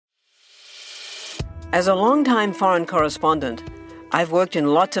As a longtime foreign correspondent, I've worked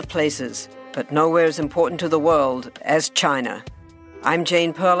in lots of places, but nowhere as important to the world as China. I'm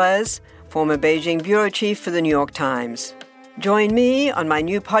Jane Perlez, former Beijing bureau chief for the New York Times. Join me on my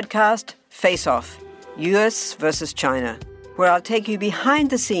new podcast, Face Off, U.S. versus China, where I'll take you behind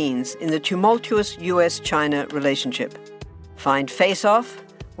the scenes in the tumultuous U.S.-China relationship. Find Face Off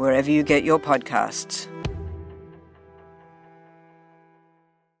wherever you get your podcasts.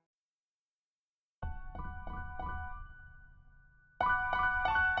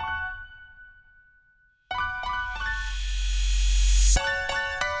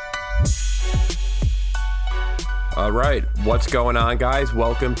 All right, what's going on, guys?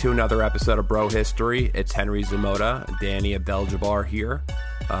 Welcome to another episode of Bro History. It's Henry Zamota, Danny Abdel-Jabbar here.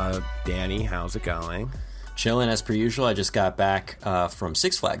 Danny, how's it going? Chilling as per usual. I just got back from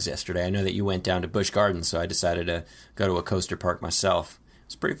Six Flags yesterday. I know that you went down to Busch Gardens, so I decided to go to a coaster park myself.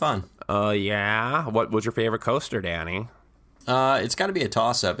 It's pretty fun. Yeah? What was your favorite coaster, Danny? It's got to be a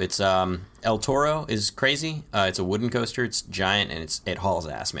toss-up. It's El Toro is crazy. It's a wooden coaster. It's giant, and it hauls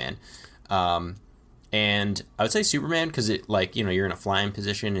ass, man. And I would say Superman because it, like, you know, you're in a flying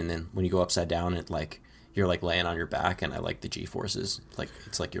position, and then when you go upside down, it like you're like laying on your back, and I like the G-forces. Like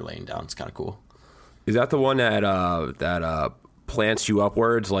it's like you're laying down. It's kind of cool. Is that the one that plants you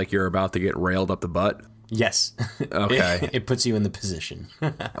upwards like you're about to get railed up the butt? Yes. Okay. It puts you in the position.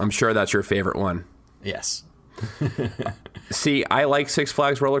 I'm sure that's your favorite one. Yes. See, I like Six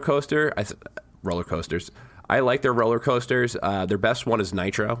Flags roller coasters. I like their roller coasters. Their best one is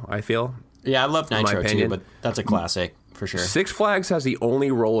Nitro, I feel. Yeah, I love Nitro too, but that's a classic for sure. Six Flags has the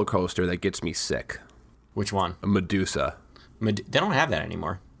only roller coaster that gets me sick. Which one? Medusa. They don't have that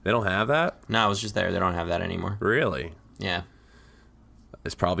anymore. They don't have that? No, I was just there. They don't have that anymore. Really? Yeah.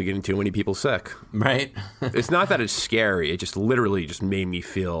 It's probably getting too many people sick. Right. It's not that it's scary. It just literally just made me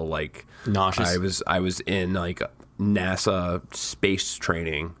feel like nauseous. I was in like NASA space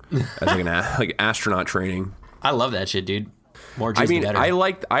training as like astronaut training. I love that shit, dude. More G's the better. I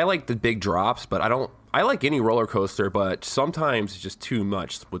like the big drops, but I like any roller coaster, but sometimes it's just tity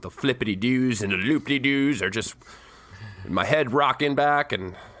much with the flippity doos and the loopity doos, or just my head rocking back,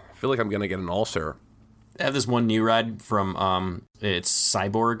 and I feel like I'm gonna get an ulcer. I have this one new ride from it's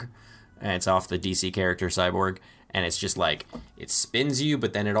Cyborg, and it's off the DC character Cyborg, and it's just like it spins you,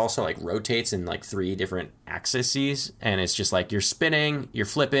 but then it also like rotates in like 3 different axes, and it's just like you're spinning, you're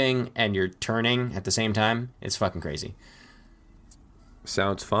flipping, and you're turning at the same time. It's fucking crazy.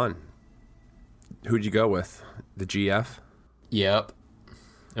 Sounds fun. Who'd you go with? The GF? Yep.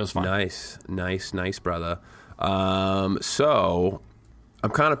 It was fun. Nice, brother. So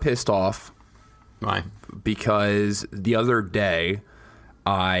I'm kind of pissed off. Why? Because the other day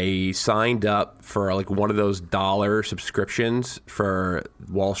I signed up for like one of those dollar subscriptions for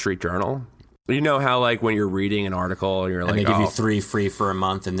Wall Street Journal. You know how like when you're reading an article, you're like, and they give you 3 free for a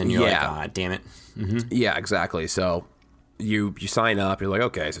month, and then you're like, ah, damn it. Mm-hmm. Yeah, exactly. So you sign up, you're like,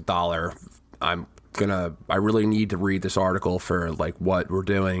 okay, it's $1. I really need to read this article for like what we're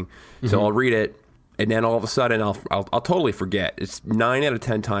doing. Mm-hmm. So I'll read it, and then all of a sudden I'll totally forget. It's 9 out of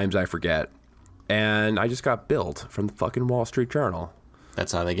 10 times I forget. And I just got billed from the fucking Wall Street Journal.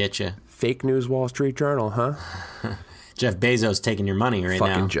 That's how they get you. Fake news Wall Street Journal, huh? Jeff Bezos taking your money right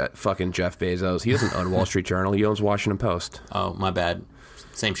now. Fucking Jeff Bezos. He doesn't own Wall Street Journal. He owns Washington Post. Oh, my bad.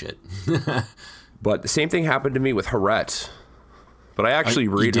 Same shit. But the same thing happened to me with Haaretz. But I actually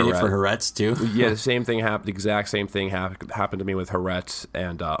read Haaretz. You did it for Haaretz, too? Yeah, the exact same thing happened to me with Haaretz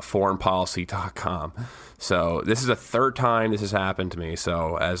and foreignpolicy.com. So this is the third time this has happened to me.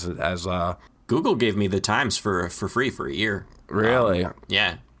 So as Google gave me the Times for free for a year. Really?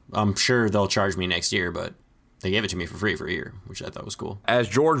 Yeah. I'm sure they'll charge me next year, but they gave it to me for free for a year, which I thought was cool. As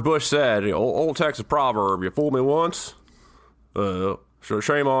George Bush said, old Texas proverb, you fool me once,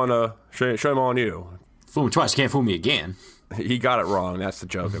 shame on you. Fool me twice, can't fool me again. He got it wrong. That's the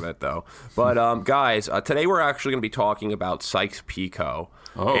joke of it, though. But, guys, today we're actually going to be talking about Sykes-Picot.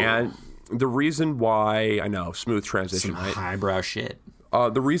 Oh. And the reason why, I know, smooth transition. Some highbrow shit.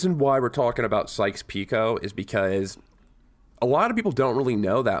 The reason why we're talking about Sykes-Picot is because a lot of people don't really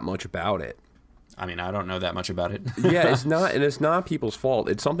know that much about it. I mean, I don't know that much about it. Yeah, it's not people's fault.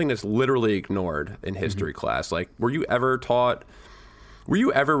 It's something that's literally ignored in history class. Like, were you ever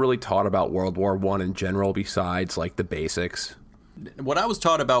really taught about World War I in general besides, like, the basics? What I was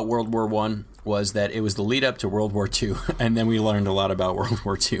taught about World War I was that it was the lead up to World War II, and then we learned a lot about World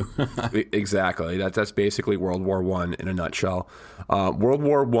War II. Exactly. That's basically World War I in a nutshell. World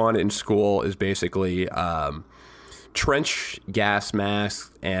War I in school is basically trench gas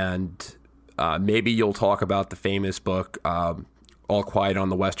masks, and maybe you'll talk about the famous book All Quiet on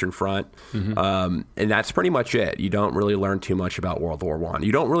the Western Front. And that's pretty much it. You don't really learn too much about World War I.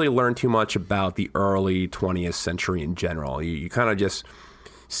 You don't really learn too much about the early 20th century in general. You kind of just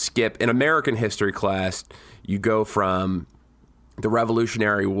skip. In American history class, you go from the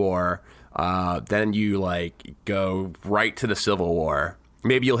Revolutionary War, then you like go right to the Civil War.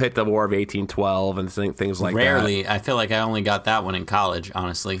 Maybe you'll hit the War of 1812 and things like that. Rarely. I feel like I only got that one in college,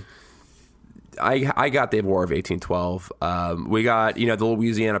 honestly. I got the War of 1812. We got, the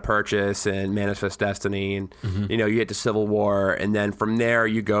Louisiana Purchase and Manifest Destiny, and, you hit the Civil War, and then from there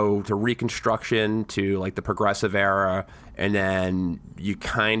you go to Reconstruction, to like the Progressive Era, and then you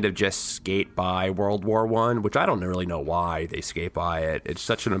kind of just skate by World War I, which I don't really know why they skate by it. It's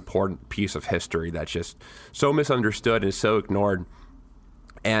such an important piece of history that's just so misunderstood and so ignored.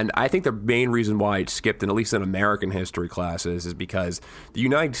 And I think the main reason why it skipped, at least in American history classes, is because the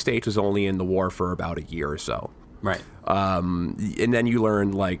United States was only in the war for about a year or so. Right. And then you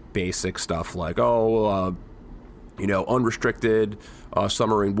learn like basic stuff like, unrestricted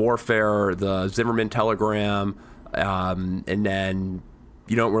submarine warfare, the Zimmerman telegram, and then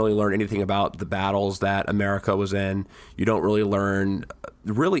you don't really learn anything about the battles that America was in. You don't really learn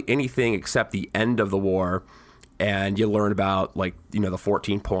really anything except the end of the war. And you learn about, the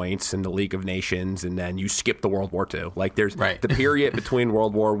 14 points and the League of Nations, and then you skip the World War II. Like, there's the period between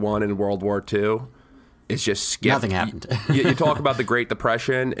World War I and World War II is just skipped. Nothing happened. You talk about the Great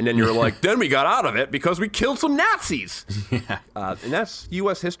Depression, and then you're like, then we got out of it because we killed some Nazis. Yeah. And that's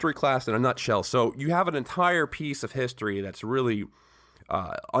U.S. history class in a nutshell. So you have an entire piece of history that's really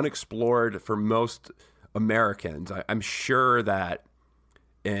unexplored for most Americans. I'm sure that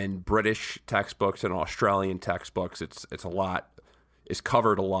in British textbooks and Australian textbooks, it's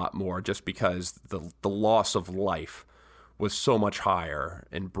covered a lot more, just because the loss of life was so much higher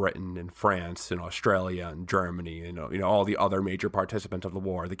in Britain and France and Australia and Germany and all the other major participants of the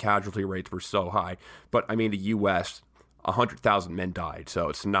war. The casualty rates were so high, but I mean the U.S. 100,000 men died, so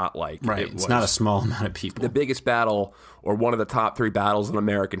it's not like it's not a small amount of people. The biggest battle, or one of the top 3 battles in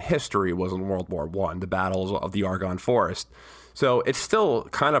American history, was in World War I, the battles of the Argonne Forest. So it's still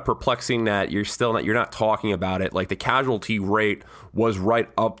kind of perplexing that you're not talking about it. Like, the casualty rate was right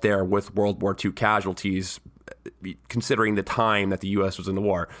up there with World War II casualties, considering the time that the U.S. was in the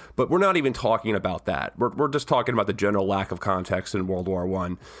war. But we're not even talking about that. We're just talking about the general lack of context in World War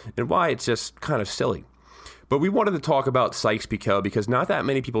I and why it's just kind of silly. But we wanted to talk about Sykes-Picot because not that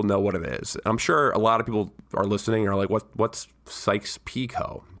many people know what it is. I'm sure a lot of people are listening and are like, what's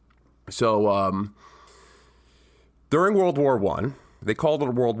Sykes-Picot? So, during World War I, they called it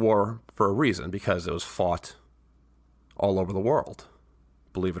a world war for a reason, because it was fought all over the world,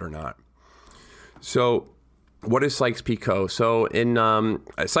 believe it or not. So what is Sykes-Picot? So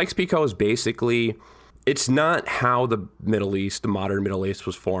Sykes-Picot is basically, it's not how the modern Middle East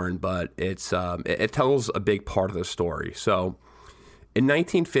was formed, but it tells a big part of the story. So in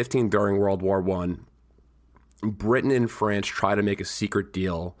 1915, during World War I, Britain and France tried to make a secret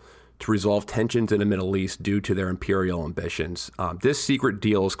deal to resolve tensions in the Middle East due to their imperial ambitions. This secret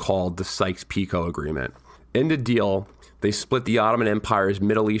deal is called the Sykes-Picot Agreement. In the deal, they split the Ottoman Empire's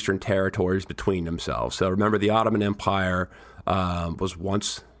Middle Eastern territories between themselves. So remember, the Ottoman Empire was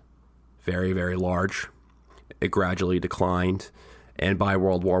once very, very large. It gradually declined. And by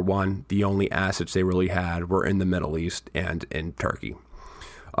World War I, the only assets they really had were in the Middle East and in Turkey.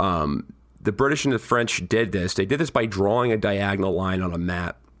 The British and the French did this. They did this by drawing a diagonal line on a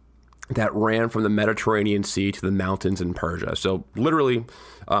map that ran from the Mediterranean Sea to the mountains in Persia. So literally,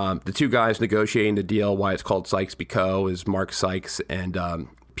 the two guys negotiating the deal, why it's called Sykes-Picot, is Mark Sykes and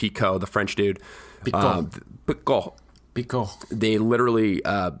Picot, the French dude. Picot. They literally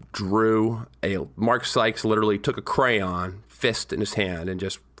Mark Sykes literally took a crayon, fist in his hand, and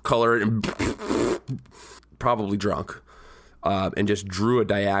just colored it, and probably drunk, and just drew a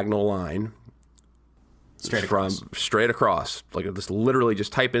diagonal line. Straight across. Like, this, literally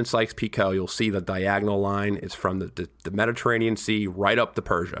just type in Sykes-Picot, you'll see the diagonal line. It's from the Mediterranean Sea right up to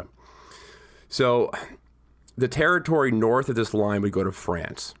Persia. So the territory north of this line would go to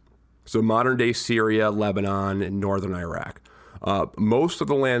France. So modern-day Syria, Lebanon, and northern Iraq. Most of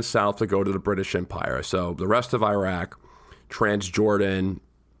the land south would go to the British Empire. So the rest of Iraq, Transjordan,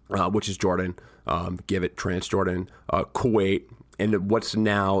 which is Jordan, give it Transjordan, Kuwait, and what's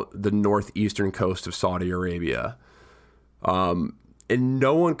now the northeastern coast of Saudi Arabia. And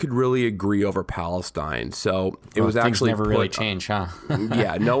no one could really agree over Palestine. So it was actually never really changed, huh?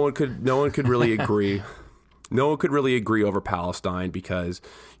 Yeah, no one could really agree. No one could really agree over Palestine because,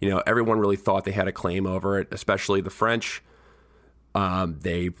 everyone really thought they had a claim over it, especially the French.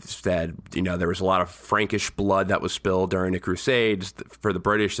 They said, there was a lot of Frankish blood that was spilled during the Crusades. For the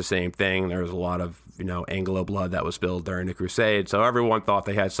British, the same thing. There was a lot of, Anglo blood that was spilled during the Crusades. So everyone thought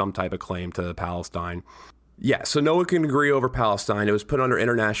they had some type of claim to Palestine. Yeah, so no one can agree over Palestine. It was put under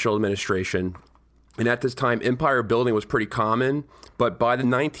international administration. And at this time, empire building was pretty common. But by the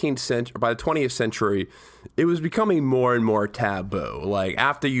 20th century, it was becoming more and more taboo. Like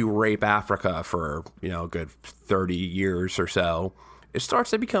after you rape Africa for, a good 30 years or so, it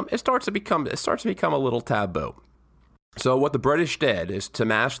starts to become a little taboo. So what the British did is to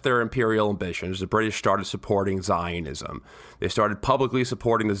mask their imperial ambitions, the British started supporting Zionism. They started publicly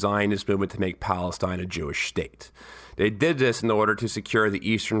supporting the Zionist movement to make Palestine a Jewish state. They did this in order to secure the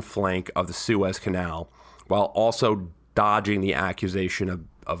eastern flank of the Suez Canal, while also dodging the accusation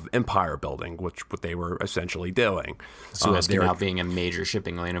of empire building, which what they were essentially doing. Suez Canal being a major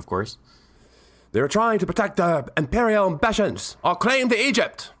shipping lane, of course. They were trying to protect the imperial ambitions or claim to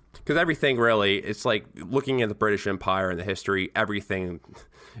Egypt. Because everything really, it's like looking at the British Empire and the history, everything,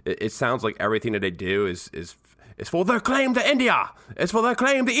 it sounds like everything that they do is for their claim to India. It's for their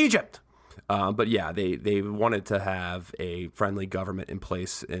claim to Egypt. But yeah, they wanted to have a friendly government in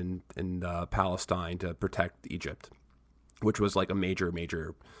place in Palestine to protect Egypt, which was like a major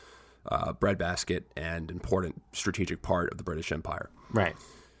breadbasket and important strategic part of the British Empire. Right.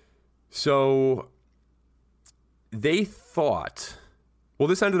 So they thought, well,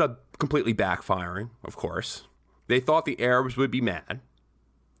 this ended up completely backfiring, of course. They thought the Arabs would be mad,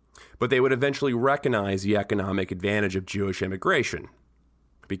 but they would eventually recognize the economic advantage of Jewish immigration,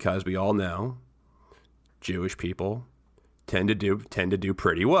 because we all know Jewish people tend to do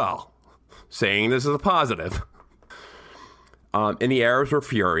pretty well. Saying this is a positive. And the Arabs were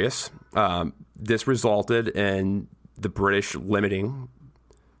furious. This resulted in the British limiting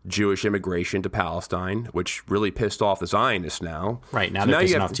Jewish immigration to Palestine, which really pissed off the Zionists now. Right, now they're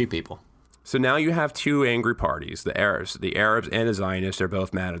pissing off two people. So now you have two angry parties, the Arabs. The Arabs and the Zionists are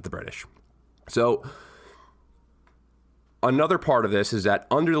both mad at the British. So another part of this is that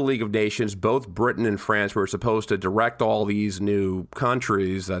under the League of Nations, both Britain and France were supposed to direct all these new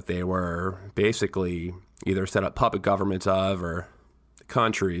countries that they were basically either set up puppet governments of or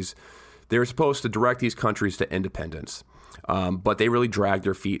countries. They were supposed to direct these countries to independence. But they really dragged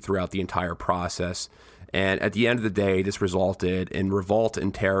their feet throughout the entire process. And at the end of the day, this resulted in revolt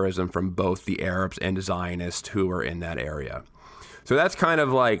and terrorism from both the Arabs and the Zionists who were in that area. So that's kind of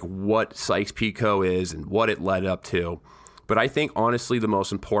like what Sykes-Picot is and what it led up to. But I think, honestly, the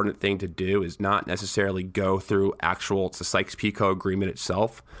most important thing to do is not necessarily go through the Sykes-Picot agreement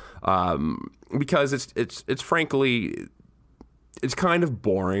itself, because it's frankly, it's kind of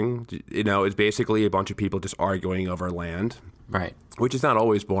boring. It's basically a bunch of people just arguing over land. Right. Which is not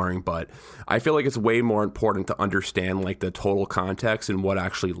always boring, but I feel like it's way more important to understand like the total context and what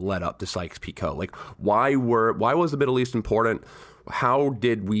actually led up to Sykes-Picot. Like why was the Middle East important? How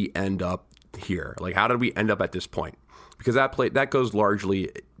did we end up here? Like how did we end up at this point? Because that goes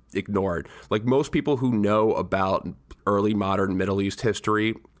largely ignored. Like most people who know about early modern Middle East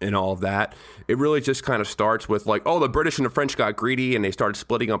history and all of that, it really just kind of starts with like, oh, the British and the French got greedy and they started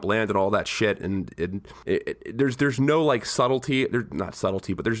splitting up land and all that shit. And there's no like subtlety. There's not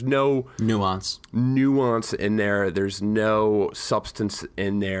subtlety, but there's no nuance in there. There's no substance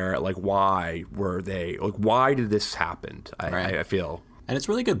in there. Like why were they? Like why did this happen? I feel. And it's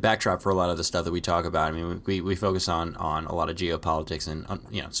really good backdrop for a lot of the stuff that we talk about. I mean, we focus on a lot of geopolitics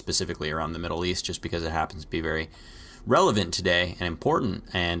and specifically around the Middle East, just because it happens to be very relevant today and important.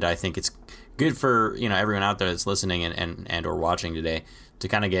 And I think it's good for everyone out there that's listening and or watching today to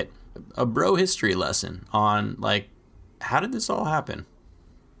kind of get a bro history lesson on like how did this all happen.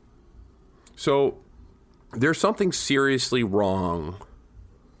 So there's something seriously wrong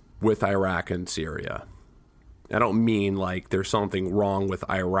with Iraq and Syria. I don't mean like there's something wrong with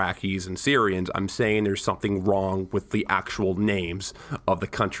Iraqis and Syrians. I'm saying there's something wrong with the actual names of the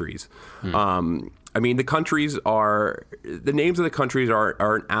countries. I mean, the names of the countries are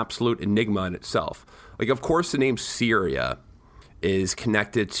an absolute enigma in itself. Like, of course, the name Syria is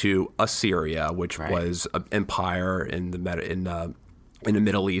connected to Assyria, which was an empire in the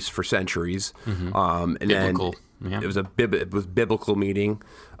Middle East for centuries. Mm-hmm. And biblical. Then it was biblical meaning.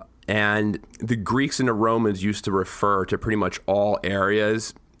 And the Greeks and the Romans used to refer to pretty much all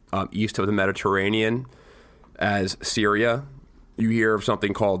areas east of the Mediterranean as Syria. You hear of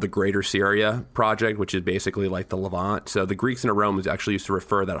something called the Greater Syria Project, which is basically like the Levant. So the Greeks and the Romans actually used to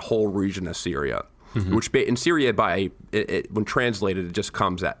refer that whole region as Syria, mm-hmm. which in Syria, when translated,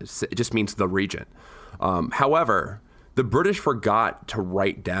 it just means the region. However, the British forgot to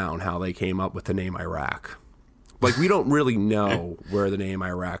write down how they came up with the name Iraq. Like, we don't really know where the name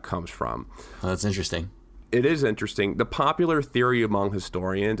Iraq comes from. Oh, that's interesting. It is interesting. The popular theory among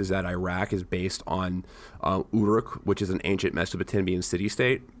historians is that Iraq is based on Uruk, which is an ancient Mesopotamian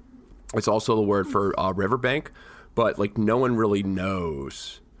city-state. It's also the word for riverbank, but like no one really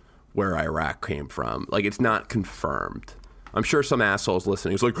knows where Iraq came from. Like, it's not confirmed. I'm sure some assholes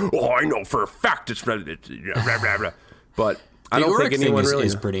listening is like, oh, I know for a fact it's blah, blah, blah. But I don't think anyone really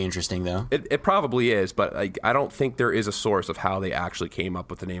is pretty interesting, though. It probably is, but I don't think there is a source of how they actually came up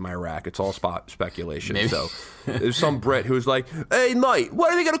with the name Iraq. It's all speculation. Maybe. So there's some Brit who's like, hey, mate,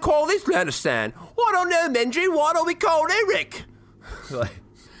 what are we going to call this Afghanistan? I don't know, Menji. Why don't we call it Eric? Like,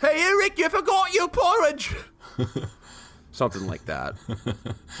 hey, Eric, you forgot your porridge. Something like that.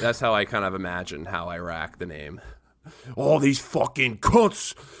 That's how I kind of imagine how Iraq, the name. All these fucking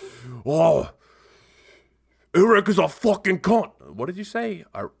cunts. Oh, Uruk is a fucking cunt. What did you say?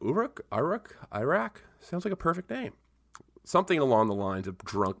 Uruk? Iraq? Sounds like a perfect name. Something along the lines of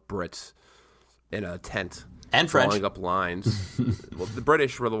drunk Brits in a tent. And French. Drawing up lines. Well, the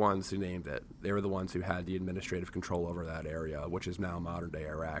British were the ones who named it. They were the ones who had the administrative control over that area, which is now modern-day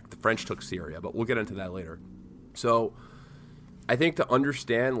Iraq. The French took Syria, but we'll get into that later. So I think to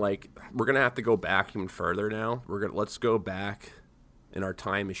understand, like, we're going to have to go back even further now. Let's go back in our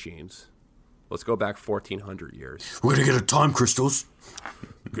time machines. Let's go back 1,400 years. We're going to get a time crystals.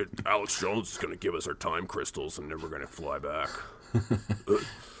 Alex Jones is going to give us our time crystals, and then we're going to fly back.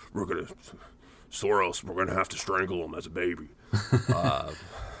 We're going to... Soros, we're going to have to strangle him as a baby.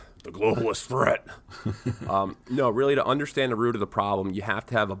 The globalist threat. No, really, to understand the root of the problem, you have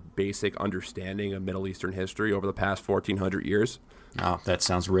to have a basic understanding of Middle Eastern history over the past 1,400 years. Oh, that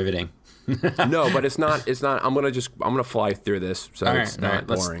sounds riveting. No, but it's not. I'm gonna fly through this, so it's not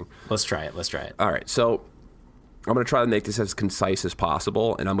boring. Let's try it. All right, so I'm gonna try to make this as concise as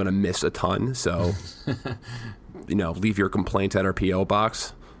possible, and I'm gonna miss a ton. So, leave your complaints at our PO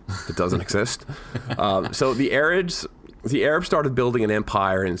box. That doesn't exist. So the Arabs started building an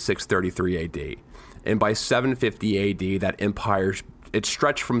empire in 633 AD, and by 750 AD, that empire it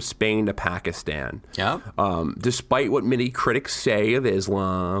stretched from Spain to Pakistan. Yeah. Despite what many critics say of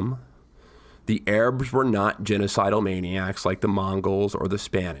Islam, the Arabs were not genocidal maniacs like the Mongols or the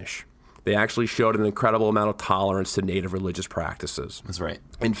Spanish. They actually showed an incredible amount of tolerance to native religious practices. That's right.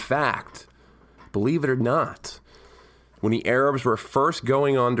 In fact, believe it or not, when the Arabs were first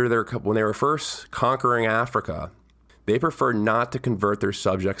when they were first conquering Africa, they preferred not to convert their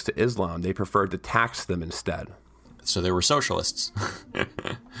subjects to Islam. They preferred to tax them instead. So they were socialists.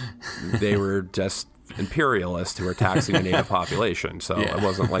 They were just imperialists who were taxing the native population. So It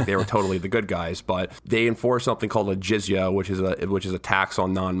wasn't like they were totally the good guys, but they enforced something called a jizya, which is a tax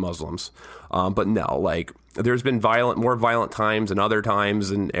on non-Muslims. But no, like there's been more violent times and other times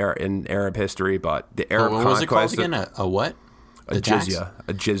in Arab history, but the Arab what was it called again? A what? A jizya.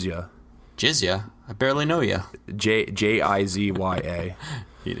 A jizya. Jizya? I barely know you. Jizya.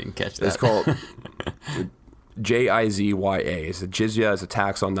 You didn't catch that. It's called Jizya. It's a jizya is a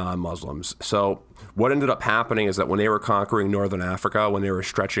tax on non-Muslims. So what ended up happening is that when they were conquering northern Africa, when they were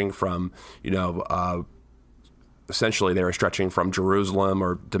stretching from, essentially they were stretching from Jerusalem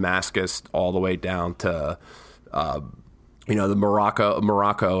or Damascus all the way down to, the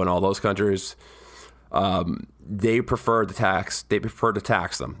Morocco and all those countries, they preferred to tax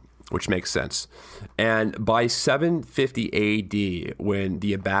them, which makes sense. And by 750 AD, when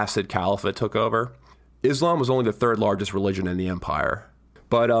the Abbasid Caliphate took over, Islam was only the third largest religion in the empire.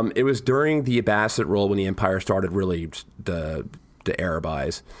 But it was during the Abbasid rule when the empire started really to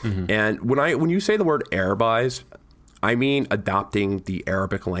Arabize. Mm-hmm. And when you say the word Arabize, I mean adopting the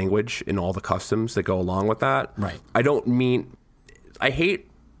Arabic language and all the customs that go along with that. Right. I hate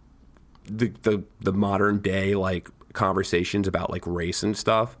the modern day like conversations about like race and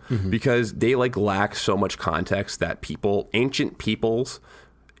stuff because they like lack so much context that ancient peoples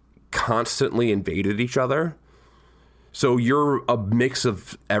constantly invaded each other. So you're a mix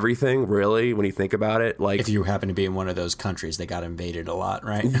of everything, really, when you think about it. Like, if you happen to be in one of those countries that got invaded a lot,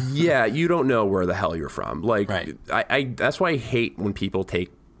 right? Yeah, you don't know where the hell you're from. Like, right. I that's why I hate when people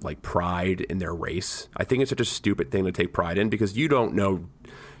take like pride in their race. I think it's such a stupid thing to take pride in because you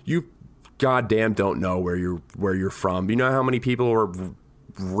goddamn don't know where you're from. You know how many people were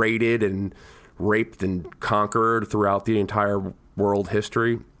raided and raped and conquered throughout the entire world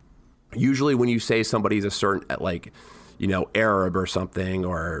history? Usually when you say somebody's a certain, like, Arab or something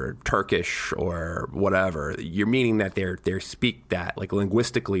or Turkish or whatever, you're meaning that they speak that, like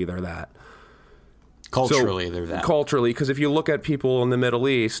linguistically they're that. Culturally, they're that. Culturally, because if you look at people in the Middle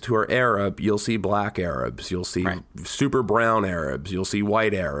East who are Arab, you'll see black Arabs, you'll see super brown Arabs, you'll see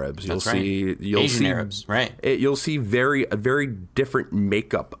white Arabs, you'll see Asian Arabs, right? You'll see a very different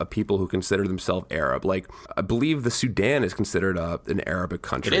makeup of people who consider themselves Arab. Like, I believe the Sudan is considered an Arabic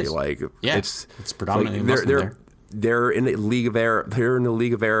country. It is. Like, it's predominantly Muslim there. They're in the League of Arab. They're in the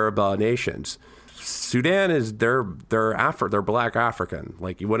League of Arab nations. Sudan is they're black African.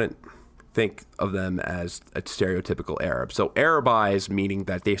 Like, you wouldn't think of them as a stereotypical Arab. So Arabized, meaning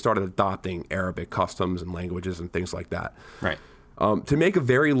that they started adopting Arabic customs and languages and things like that. Right. To make a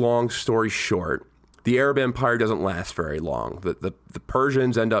very long story short, the Arab Empire doesn't last very long. The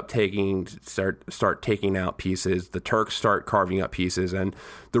Persians end up start taking out pieces. The Turks start carving up pieces, and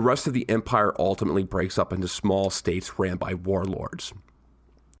the rest of the empire ultimately breaks up into small states ran by warlords.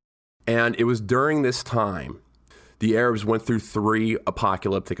 And it was during this time the Arabs went through 3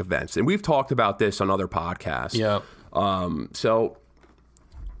 apocalyptic events. And we've talked about this on other podcasts. Yeah. So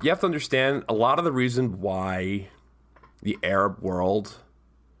you have to understand a lot of the reason why the Arab world,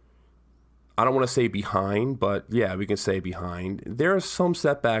 I don't want to say behind, but yeah, we can say behind. There are some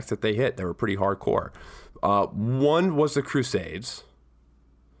setbacks that they hit that were pretty hardcore. One was the Crusades,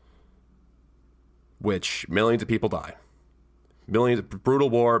 which millions of people died. Brutal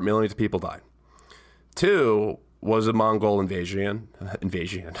war, millions of people died. 2 was a Mongol invasion.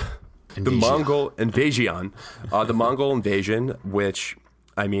 The Mongol invasion, which,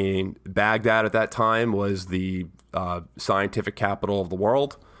 I mean, Baghdad at that time was the scientific capital of the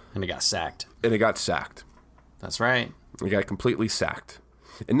world. And it got sacked. That's right. It got completely sacked.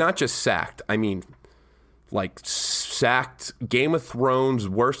 And not just sacked, I mean, like, sacked. Game of Thrones,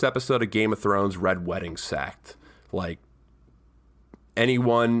 worst episode of Game of Thrones, Red Wedding sacked. Like,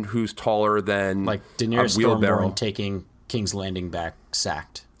 anyone who's taller than like Daenerys Stormborn taking King's Landing back,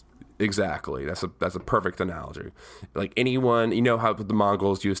 sacked. Exactly. That's a perfect analogy. Like, anyone, you know how the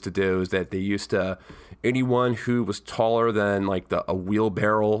Mongols used to do is that they used to, anyone who was taller than like a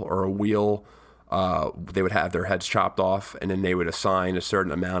wheelbarrow or a wheel, they would have their heads chopped off, and then they would assign a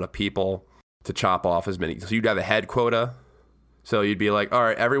certain amount of people to chop off as many. So you'd have a head quota. So you'd be like, all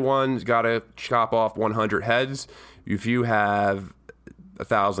right, everyone's got to chop off 100 heads. If you have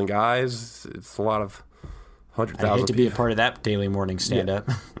 1,000 guys, it's a lot of 100,000. I hate to be a part of that daily morning stand-up.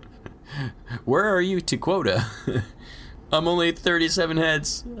 Yeah. Where are you to quota? I'm only at 37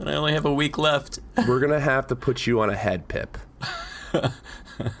 heads, and I only have a week left. We're going to have to put you on a head pip.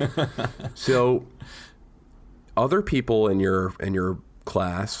 So, other people in your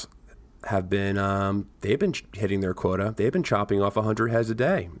class have been, they've been hitting their quota. They've been chopping off 100 heads a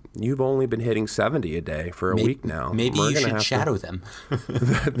day. You've only been hitting 70 a day for a week now. Maybe you should shadow them.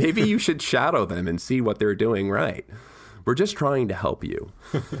 Maybe you should shadow them and see what they're doing right. We're just trying to help you.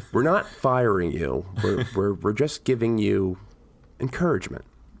 We're not firing you. We're just giving you encouragement.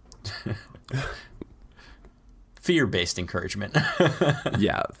 Fear-based encouragement.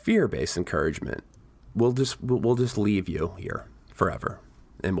 Yeah, fear-based encouragement. We'll just leave you here forever,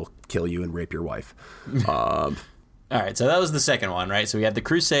 and we'll kill you and rape your wife. All right, so that was the second one, right? So we had the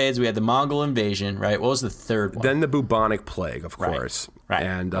Crusades, we had the Mongol invasion, right? What was the third one? Then the bubonic plague, of course. Right.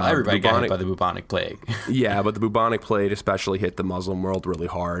 And well, everybody got hit by the bubonic plague. Yeah, but the bubonic plague especially hit the Muslim world really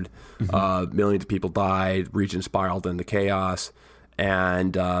hard. Millions of people died, region spiraled into chaos.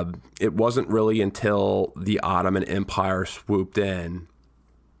 And it wasn't really until the Ottoman Empire swooped in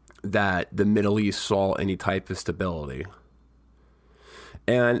that the Middle East saw any type of stability.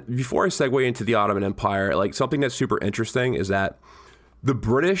 And before I segue into the Ottoman Empire, like, something that's super interesting is that the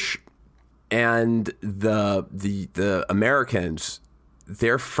British and the Americans,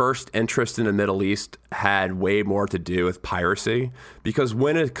 their first interest in the Middle East had way more to do with piracy, because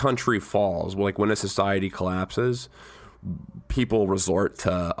when a country falls, like when a society collapses, people resort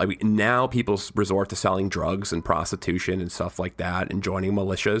to selling drugs and prostitution and stuff like that, and joining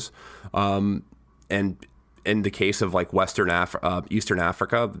militias. And in the case of like Eastern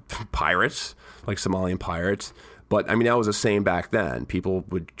Africa, pirates, like Somalian pirates. But I mean, that was the same back then. People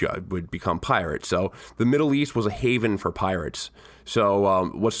would become pirates. So the Middle East was a haven for pirates. So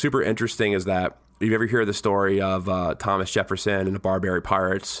what's super interesting is that, you ever hear the story of Thomas Jefferson and the Barbary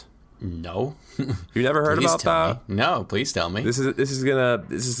Pirates? No. You never heard about that? Me. No, please tell me. This is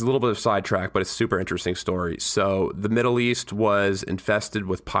a little bit of a sidetrack, but it's a super interesting story. So the Middle East was infested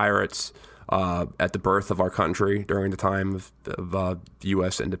with pirates at the birth of our country during the time of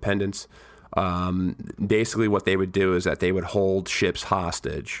U.S. independence. Basically, what they would do is that they would hold ships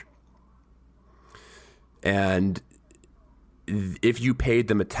hostage, and if you paid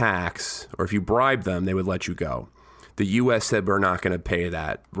them a tax or if you bribed them, they would let you go. The U.S. said, we're not going to pay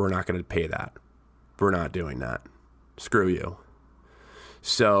that. We're not going to pay that we're not doing that. Screw you.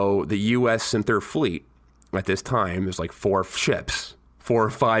 So the U.S. sent their fleet at this time. There's like 4 or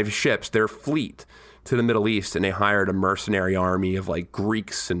 5 ships, their fleet, to the Middle East, and they hired a mercenary army of like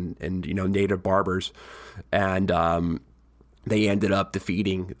Greeks and native barbers, and they ended up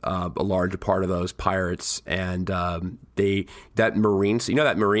defeating a large part of those pirates. And that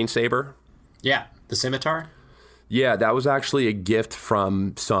marine saber, yeah, the scimitar. Yeah, that was actually a gift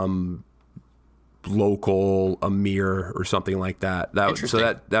from some local emir or something like that. That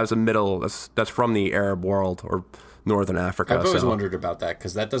was that's from the Arab world or Northern Africa. I've always wondered about that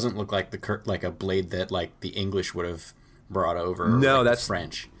because that doesn't look like like a blade that like the English would have brought over. No, like that's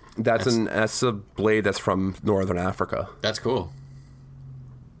French. That's a blade that's from Northern Africa. That's cool.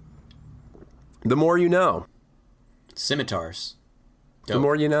 The more you know. Scimitars. Dope. The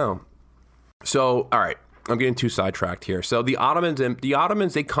more you know. So, all right, I'm getting too sidetracked here. So the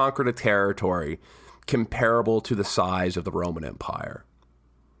Ottomans, they conquered a territory comparable to the size of the Roman Empire.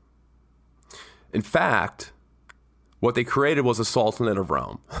 In fact, what they created was a Sultanate of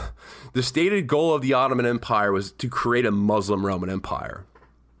Rome. The stated goal of the Ottoman Empire was to create a Muslim Roman Empire,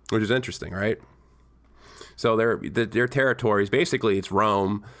 which is interesting, right? So their territories, basically, it's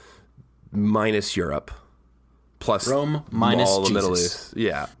Rome minus Europe, plus Rome minus all the Jesus. Middle East.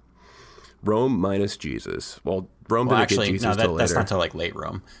 Yeah, Rome minus Jesus. Well, Rome didn't get Jesus till later. That's not till like late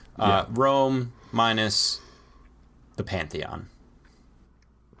Rome. Rome minus the Pantheon.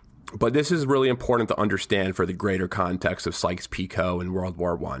 But this is really important to understand for the greater context of Sykes-Picot in World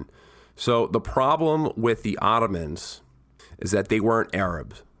War I. So the problem with the Ottomans is that they weren't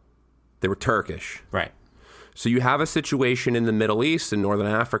Arabs. They were Turkish. Right. So you have a situation in the Middle East and Northern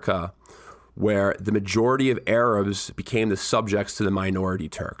Africa where the majority of Arabs became the subjects to the minority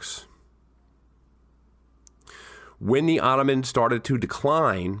Turks. When the Ottomans started to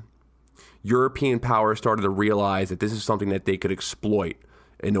decline, European powers started to realize that this is something that they could exploit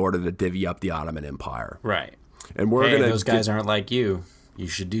in order to divvy up the Ottoman Empire. Right. And those guys aren't like you. You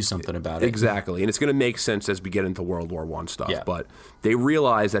should do something about it. Exactly. And it's going to make sense as we get into World War I stuff. Yeah. But they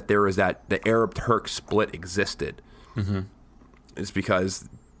realized that there was the Arab-Turk split existed. Mm-hmm. It's because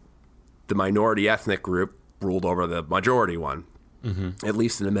the minority ethnic group ruled over the majority one, at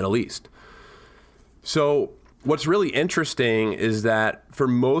least in the Middle East. So what's really interesting is that for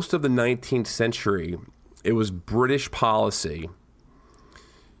most of the 19th century, it was British policy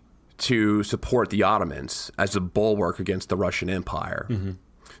to support the Ottomans as a bulwark against the Russian Empire. Mm-hmm.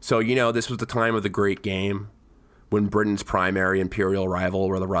 So, this was the time of the Great Game when Britain's primary imperial rival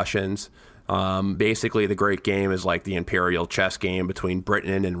were the Russians. Basically, the Great Game is like the imperial chess game between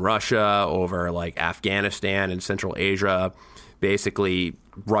Britain and Russia over like Afghanistan and Central Asia. Basically,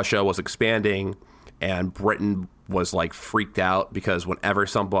 Russia was expanding and Britain was like freaked out because whenever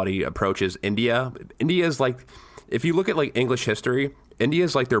somebody approaches India is like, if you look at like English history, India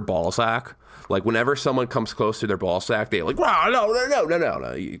is like their ball sack. Like whenever someone comes close to their ball sack, they're like, "Wow, no!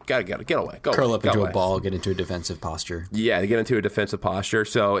 You gotta get away, curl up into a ball, get into a defensive posture." Yeah, they get into a defensive posture.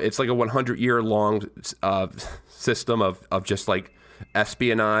 So it's like a 100-year-long system of just like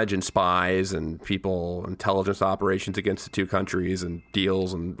espionage and spies and people, intelligence operations against the two countries and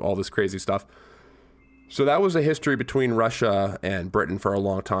deals and all this crazy stuff. So that was a history between Russia and Britain for a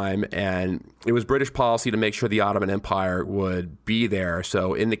long time, and it was British policy to make sure the Ottoman Empire would be there.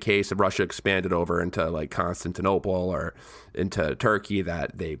 So in the case of Russia expanded over into like Constantinople or into Turkey,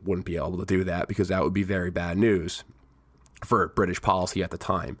 that they wouldn't be able to do that because that would be very bad news for British policy at the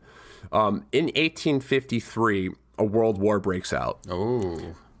time. In 1853, a world war breaks out.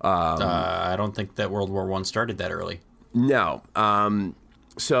 Oh, I don't think that World War I started that early. No.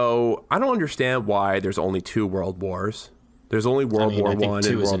 So I don't understand why there's only 2 world wars. There's only World War I and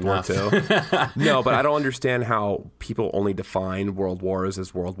World War II. No, but I don't understand how people only define world wars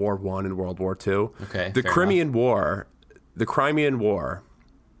as World War I and World War II. Okay, the Crimean War.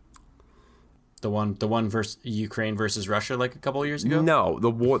 The one versus Ukraine versus Russia like a couple of years ago? No,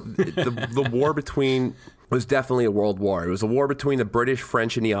 the war between was definitely a world war. It was a war between the British,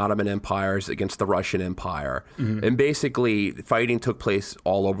 French, and the Ottoman empires against the Russian Empire. Mm-hmm. And basically, fighting took place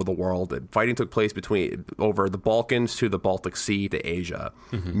all over the world. Fighting took place over the Balkans to the Baltic Sea to Asia.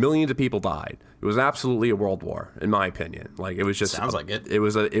 Mm-hmm. Millions of people died. It was absolutely a world war, in my opinion. Like it was just sounds like it. It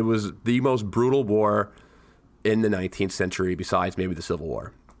was the most brutal war in the 19th century, besides maybe the Civil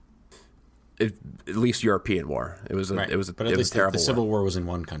War. At least European war. It was a terrible. The Civil War was in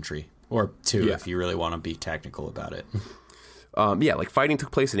one country or 2, if you really want to be technical about it. Like fighting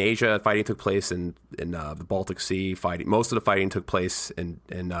took place in Asia. Fighting took place in the Baltic Sea. Most of the fighting took place in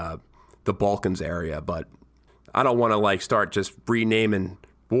the Balkans area. But I don't want to like start just renaming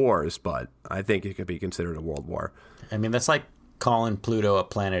wars, but I think it could be considered a world war. I mean, that's like calling Pluto a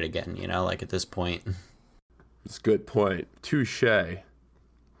planet again, you know, like at this point. It's a good point. Touche.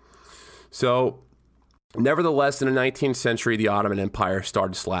 So, nevertheless, in the 19th century, the Ottoman Empire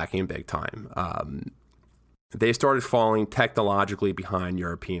started slacking big time. They started falling technologically behind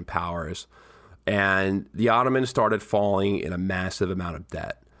European powers, and the Ottomans started falling in a massive amount of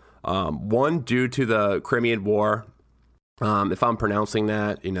debt. One, due to the Crimean War. If I'm pronouncing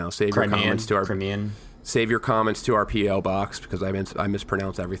that, you know, save your comments to our PO box because I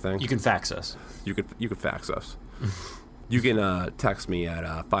mispronounce everything. You can fax us. You could fax us. You can text me at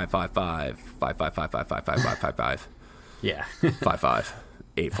 555-555-555-555. Yeah.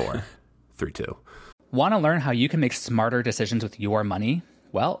 55-8432. Want to learn how you can make smarter decisions with your money?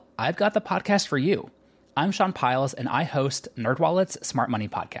 Well, I've got the podcast for you. I'm Sean Piles, and I host NerdWallet's Smart Money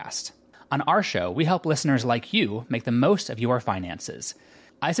Podcast. On our show, we help listeners like you make the most of your finances.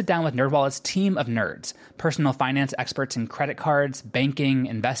 I sit down with NerdWallet's team of nerds, personal finance experts in credit cards, banking,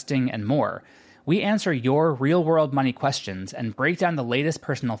 investing, and more. We answer your real-world money questions and break down the latest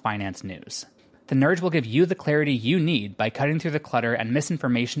personal finance news. The nerds will give you the clarity you need by cutting through the clutter and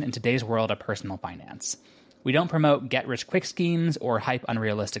misinformation in today's world of personal finance. We don't promote get-rich-quick schemes or hype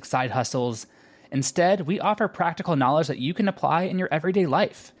unrealistic side hustles. Instead, we offer practical knowledge that you can apply in your everyday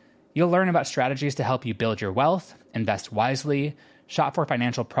life. You'll learn about strategies to help you build your wealth, invest wisely, shop for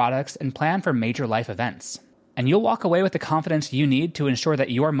financial products, and plan for major life events. And you'll walk away with the confidence you need to ensure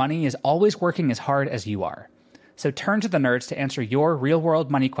that your money is always working as hard as you are. So turn to the nerds to answer your real-world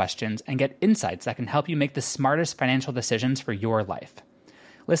money questions and get insights that can help you make the smartest financial decisions for your life.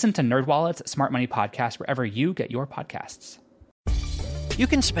 Listen to NerdWallet's Smart Money Podcast wherever you get your podcasts. You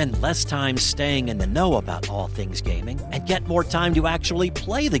can spend less time staying in the know about all things gaming and get more time to actually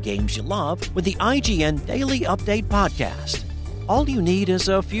play the games you love with the IGN Daily Update podcast. All you need is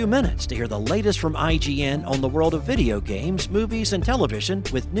a few minutes to hear the latest from IGN on the world of video games, movies, and television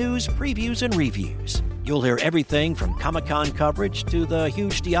with news, previews, and reviews. You'll hear everything from Comic-Con coverage to the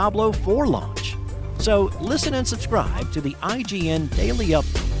huge Diablo 4 launch. So listen and subscribe to the IGN Daily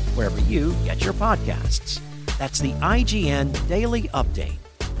Update wherever you get your podcasts. That's the IGN Daily Update,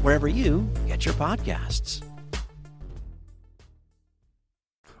 wherever you get your podcasts.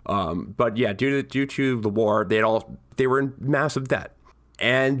 But yeah, due to the war, they were in massive debt,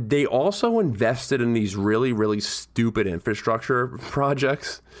 and they also invested in these really, really stupid infrastructure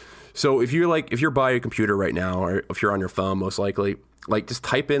projects. So if you're buying a computer right now, or if you're on your phone, most likely, like just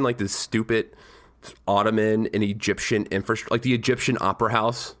type in like this stupid Ottoman and Egyptian infrastructure, like the Egyptian Opera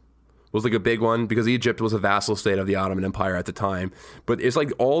House was like a big one because Egypt was a vassal state of the Ottoman Empire at the time. But it's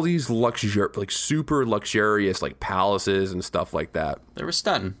like all these super luxurious like palaces and stuff like that. They were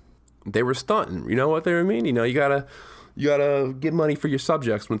stunting. You know what they mean? You know, you gotta get money for your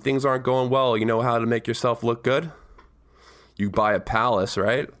subjects when things aren't going well. You know how to make yourself look good? You buy a palace,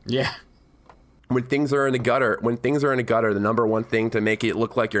 right? Yeah. When things are in the gutter, the number one thing to make it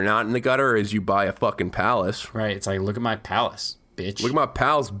look like you're not in the gutter is you buy a fucking palace. Right. It's like, look at my palace, bitch. Look at my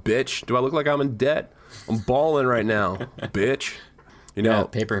palace, bitch. Do I look like I'm in debt? I'm balling right now, bitch. You know,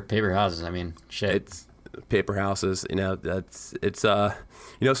 yeah, paper houses. I mean, shit. It's paper houses. You know,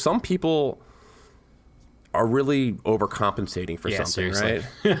 you know, some people are really overcompensating for something, seriously.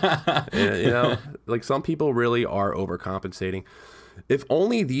 right? You know, like some people really are overcompensating. If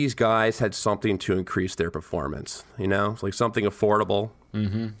only these guys had something to increase their performance, you know, like something affordable,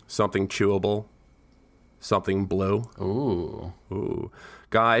 something chewable, something blue. Ooh.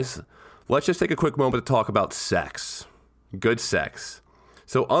 Guys, let's just take a quick moment to talk about sex. Good sex.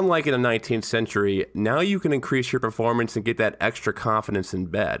 So unlike in the 19th century, now you can increase your performance and get that extra confidence in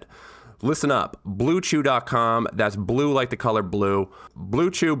bed. Listen up, BlueChew.com, that's blue like the color blue. Blue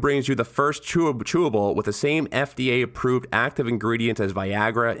Chew brings you the first chewable with the same FDA-approved active ingredients as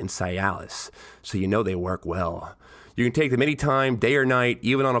Viagra and Cialis, so you know they work well. You can take them anytime, day or night,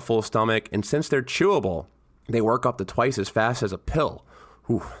 even on a full stomach, and since they're chewable, they work up to twice as fast as a pill.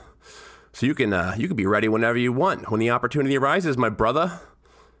 Whew. So you can be ready whenever you want, when the opportunity arises, my brother.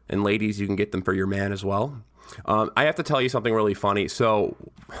 And ladies, you can get them for your man as well. I have to tell you something really funny. So,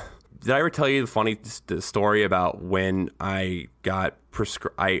 did I ever tell you the story about when I got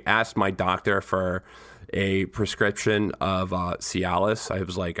I asked my doctor for a prescription of Cialis. I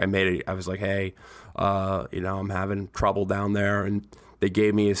was like, hey, you know, I'm having trouble down there, and he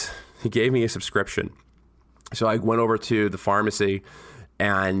gave me a subscription. So I went over to the pharmacy,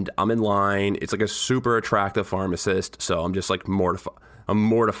 and I'm in line. It's like a super attractive pharmacist, so I'm just like mortified. I'm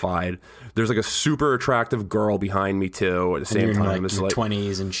mortified. There's like a super attractive girl behind me too. At the same time, like it's your like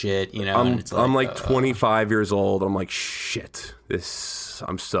 20s and shit. You know, I'm, and it's like, I'm like 25 years old. I'm like, shit.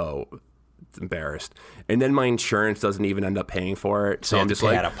 I'm so embarrassed. And then my insurance doesn't even end up paying for it. So I'm just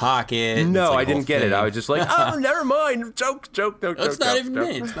like, out of pocket. no, like I didn't get it. I was just like, oh, never mind. Joke. It's not even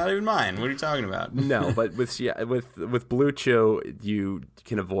me. It's not even mine. What are you talking about? No, but with Blue Chew, you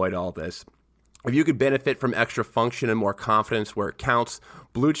can avoid all this. If you could benefit from extra function and more confidence where it counts,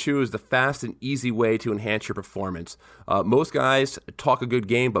 Blue Chew is the fast and easy way to enhance your performance. Most guys talk a good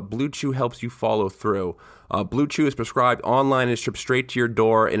game, but Blue Chew helps you follow through. Blue Chew is prescribed online and shipped straight to your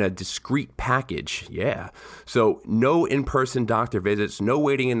door in a discreet package. Yeah. So no in-person doctor visits, no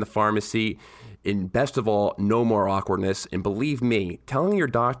waiting in the pharmacy, and best of all, no more awkwardness. And believe me, telling your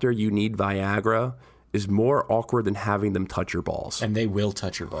doctor you need Viagra is more awkward than having them touch your balls. And they will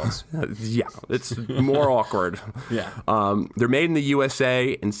touch your balls. Yeah, it's more awkward. Yeah. They're made in the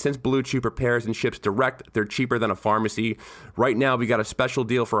USA, and since Blue Chew prepares and ships direct, they're cheaper than a pharmacy. Right now, we got a special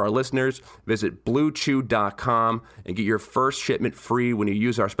deal for our listeners. Visit BlueChew.com and get your first shipment free when you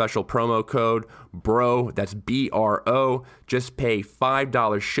use our special promo code BRO. That's BRO. Just pay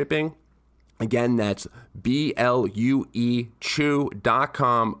 $5 shipping. Again, that's BLUE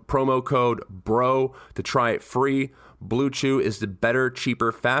Chew.com, promo code BRO to try it free. Blue Chew is the better,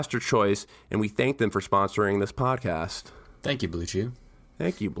 cheaper, faster choice, and we thank them for sponsoring this podcast. Thank you, Blue Chew.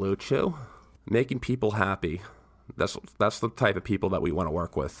 Thank you, Blue Chew. Making people happy. That's the type of people that we want to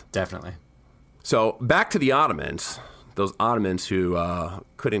work with. Definitely. So back to the Ottomans. Those Ottomans who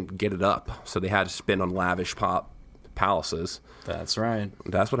couldn't get it up, so they had to spend on lavish palaces. That's right.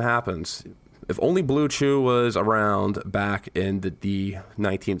 That's what happens. If only Blue Chew was around back in the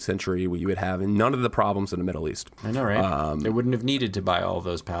 19th century, you would have none of the problems in the Middle East. I know, right? They wouldn't have needed to buy all of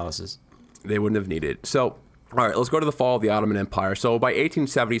those palaces. They wouldn't have needed. So, all right, let's go to the fall of the Ottoman Empire. So, by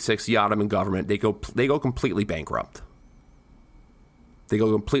 1876, the Ottoman government they go completely bankrupt. They go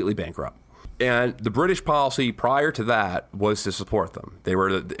completely bankrupt. And the British policy prior to that was to support them.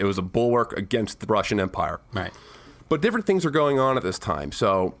 It was a bulwark against the Russian Empire. Right. But different things are going on at this time.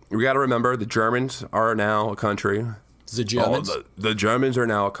 So we got to remember the Germans are now a country. The Germans? The Germans are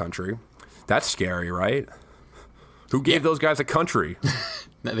now a country. That's scary, right? Who gave those guys a country?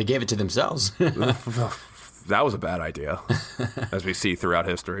 They gave it to themselves. That was a bad idea, as we see throughout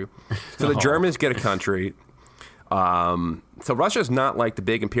history. So the Germans get a country. So Russia's not like the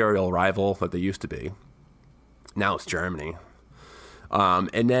big imperial rival that they used to be. Now it's Germany.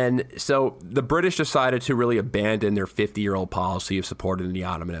 And then, so the British decided to really abandon their 50-year-old policy of supporting the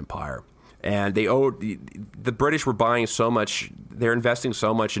Ottoman Empire. And the British were buying so much, they're investing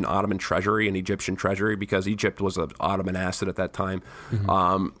so much in Ottoman treasury and Egyptian treasury because Egypt was an Ottoman asset at that time.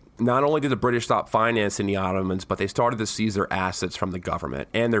 Mm-hmm. Not only did the British stop financing the Ottomans, but they started to seize their assets from the government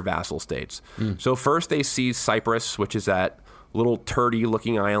and their vassal states. Mm. So first they seized Cyprus, which is that little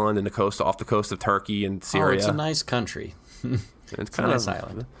turdy-looking island off the coast of Turkey and Syria. Oh, it's a nice country. It's kind of a nice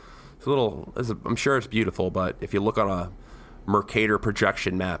island. I'm sure it's beautiful, but if you look on a Mercator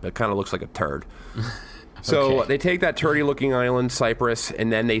projection map, it kind of looks like a turd. So they take that turdy-looking island, Cyprus,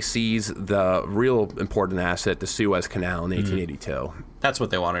 and then they seize the real important asset, the Suez Canal, in 1882. That's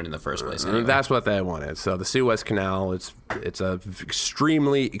what they wanted in the first place. Anyway. That's what they wanted. So the Suez Canal, it's a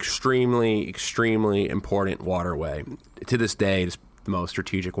extremely, extremely, extremely important waterway. To this day, it's the most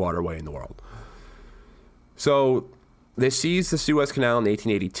strategic waterway in the world. So they seized the Suez Canal in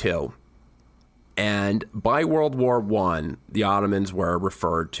 1882, and by World War I, the Ottomans were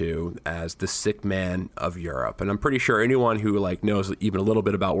referred to as the sick man of Europe. And I'm pretty sure anyone who knows even a little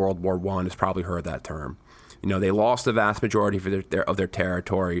bit about World War I has probably heard that term. You know, they lost the vast majority of their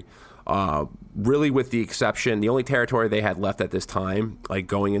territory. Really, with the exception, the only territory they had left at this time,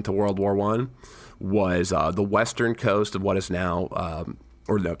 going into World War I, was the western coast of what is now.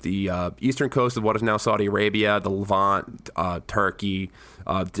 The eastern coast of what is now Saudi Arabia, the Levant, Turkey,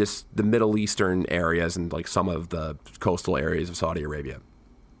 just the Middle Eastern areas and some of the coastal areas of Saudi Arabia.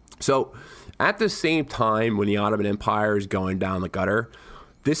 So at the same time when the Ottoman Empire is going down the gutter,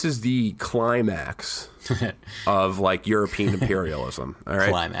 this is the climax of European imperialism. All right,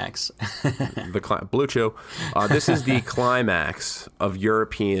 climax. Blue Chew. This is the climax of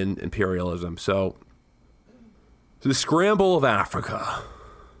European imperialism. So the scramble of Africa.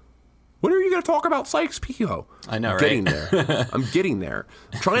 When are you going to talk about Sykes-Picot? I know, right? Getting there. I'm getting there.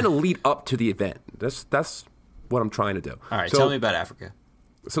 I'm trying to lead up to the event. That's what I'm trying to do. All right, tell me about Africa.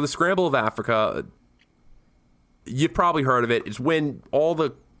 So the scramble of Africa, you've probably heard of it. It's when all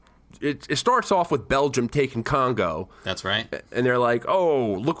the it starts off with Belgium taking Congo. That's right. And they're like,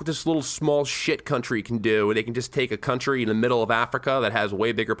 oh, look what this little small shit country can do. They can just take a country in the middle of Africa that has a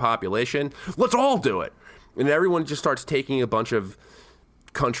way bigger population. Let's all do it. And everyone just starts taking a bunch of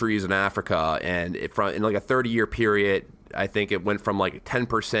countries in Africa, and in like a 30-year period, I think it went from like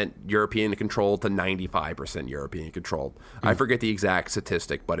 10% European controlled to 95% European controlled. I forget the exact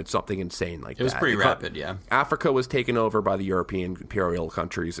statistic, but it's something insane like that. It was pretty rapid, yeah. Africa was taken over by the European imperial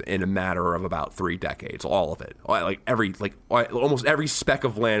countries in a matter of about 3 decades. All of it, almost every speck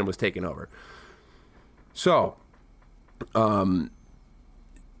of land was taken over. So,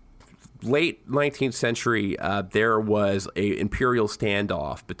 late 19th century, there was a imperial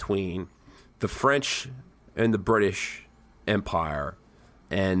standoff between the French and the British Empire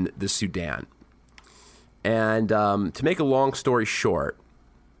and the Sudan. And to make a long story short,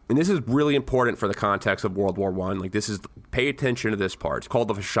 and this is really important for the context of World War I, like pay attention to this part. It's called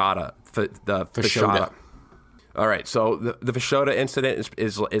the Fashoda. Fashoda. All right, so the Fashoda incident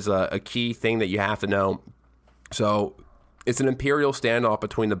is a key thing that you have to know. So it's an imperial standoff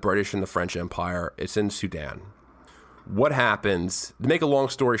between the British and the French Empire. It's in Sudan. What happens, to make a long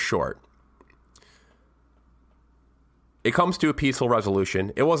story short, it comes to a peaceful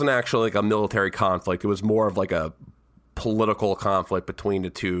resolution. It wasn't actually like a military conflict. It was more of like a political conflict between the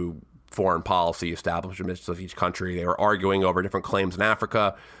two foreign policy establishments of each country. They were arguing over different claims in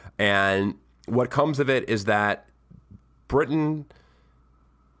Africa. And what comes of it is that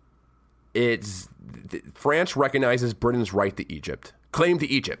France recognizes Britain's right to Egypt. Claim to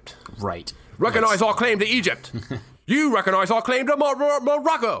Egypt. Right. Recognize our claim to Egypt. You recognize our claim to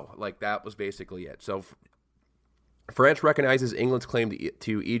Morocco. Like, that was basically it. So France recognizes England's claim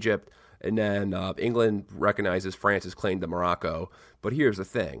to Egypt, and then England recognizes France's claim to Morocco. But here's the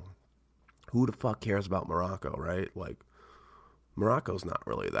thing. Who the fuck cares about Morocco, right? Like, Morocco's not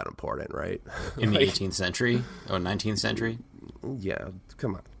really that important, right? In the 18th century? Or 19th century? Yeah,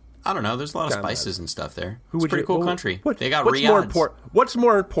 come on. I don't know. There's a lot of spices and stuff there. It's a pretty pretty cool country. They got what's riads. What's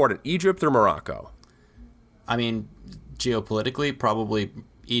more important, Egypt or Morocco? I mean, geopolitically, probably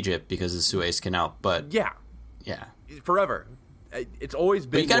Egypt because of the Suez Canal. But yeah, forever. It's always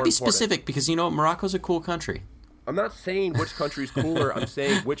been. But you got to be important. Specific because Morocco's a cool country. I'm not saying which country's cooler. I'm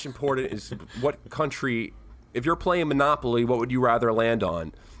saying which important is what country. If you're playing Monopoly, what would you rather land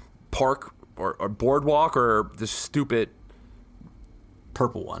on? Park or Boardwalk or the stupid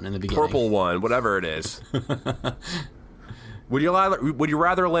purple one in the beginning? Purple one, whatever it is. Would you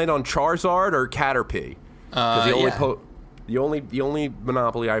rather land on Charizard or Caterpie? The only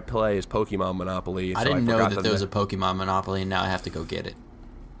Monopoly I play is Pokemon Monopoly. I didn't know that there was a Pokemon Monopoly, and now I have to go get it.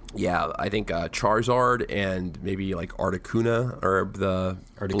 Yeah, I think Charizard and maybe like Articuno or the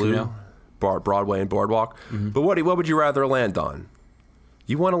Blue Broadway and Boardwalk. Mm-hmm. But what would you rather land on?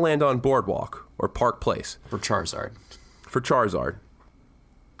 You want to land on Boardwalk or Park Place? For Charizard. For Charizard.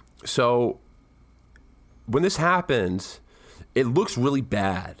 So when this happens, it looks really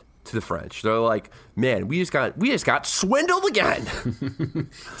bad to the French. They're like, man, we just got swindled again.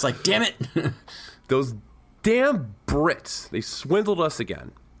 It's like, damn it. Those damn Brits, they swindled us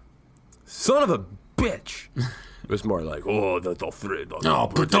again. Son of a bitch. It was more like, oh, the putain.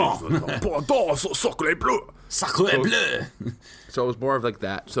 Sacré bleu. Sacré bleu. So it was more of like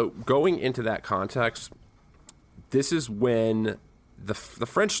that. So going into that context, this is when the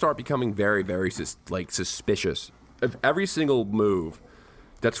French start becoming very, very suspicious of every single move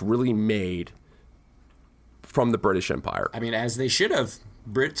that's really made from the British Empire. I mean, as they should have.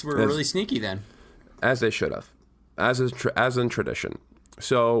 Brits were really sneaky then. As they should have. As in tradition.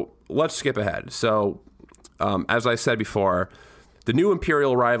 So let's skip ahead. So as I said before, the new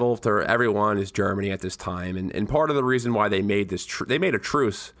imperial rival to everyone is Germany at this time. And part of the reason why they made they made a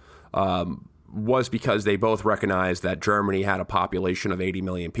truce was because they both recognized that Germany had a population of 80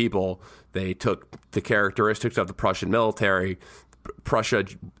 million people. They took the characteristics of the Prussian military. Prussia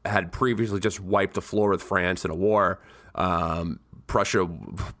had previously just wiped the floor with France in a war. The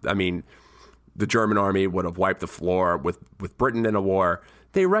German army would have wiped the floor with Britain in a war.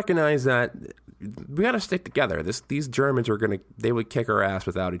 They recognized that we got to stick together. These Germans they would kick our ass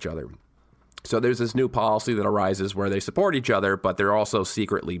without each other. So there's this new policy that arises where they support each other, but they're also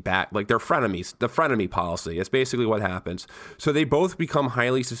secretly back, like they're frenemies. The frenemy policy is basically what happens. So they both become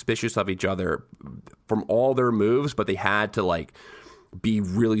highly suspicious of each other from all their moves, but they had to be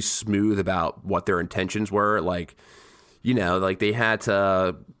really smooth about what their intentions were. They had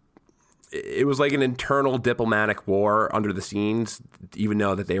to. It was like an internal diplomatic war under the scenes, even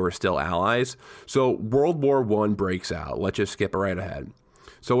though that they were still allies. So World War I breaks out. Let's just skip right ahead.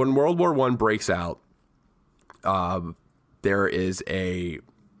 So when World War I breaks out, there is a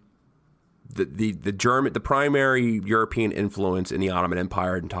the primary European influence in the Ottoman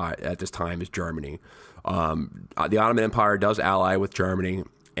Empire at this time is Germany. The Ottoman Empire does ally with Germany,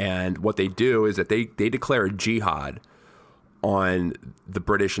 and what they do is that they declare a jihad on the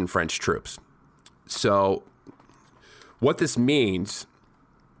British and French troops. So what this means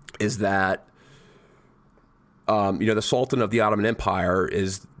is that the Sultan of the Ottoman Empire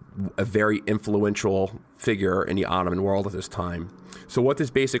is a very influential figure in the Ottoman world at this time. So what this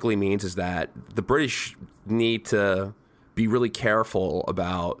basically means is that the British need to be really careful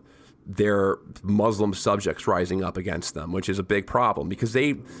about their Muslim subjects rising up against them, which is a big problem because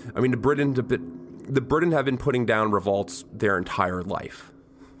the Britain have been putting down revolts their entire life.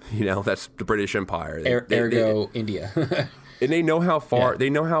 That's the British Empire. Ergo, India. And they know how far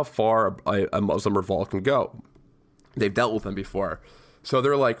a Muslim revolt can go. They've dealt with them before. So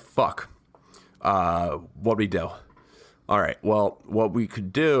they're like, fuck, what do we do? All right, well, what we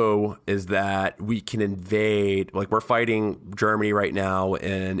could do is that we can invade, like we're fighting Germany right now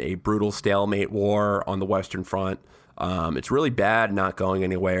in a brutal stalemate war on the Western Front. It's really bad, not going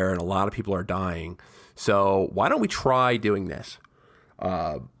anywhere, and a lot of people are dying. So why don't we try doing this?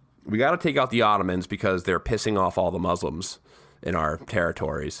 We got to take out the Ottomans because they're pissing off all the Muslims in our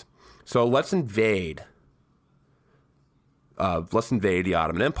territories. So let's invade the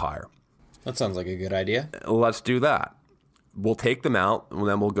Ottoman Empire. That sounds like a good idea. Let's do that. We'll take them out, and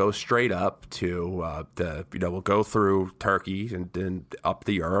then we'll go straight up to we'll go through Turkey and then up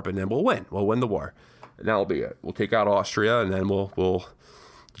to Europe, and then we'll win. We'll win the war, and that'll be it. We'll take out Austria, and then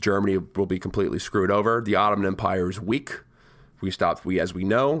Germany will be completely screwed over. The Ottoman Empire is weak. As we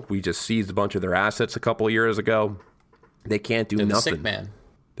know, we just seized a bunch of their assets a couple of years ago. They can't do nothing. The sick man.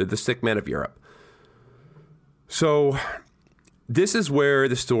 They're the sick man of Europe. So this is where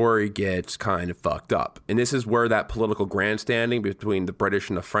the story gets kind of fucked up. And this is where that political grandstanding between the British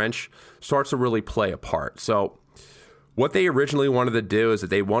and the French starts to really play a part. So what they originally wanted to do is that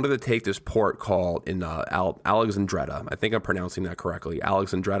they wanted to take this port called in Alexandretta. I think I'm pronouncing that correctly.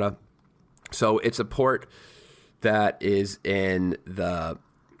 Alexandretta. So it's a port that is in the...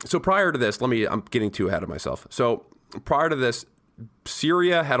 So prior to this, I'm getting too ahead of myself. So prior to this,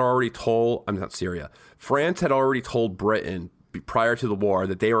 France had already told Britain prior to the war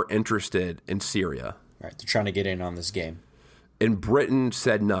that they were interested in Syria. Right, they're trying to get in on this game. And Britain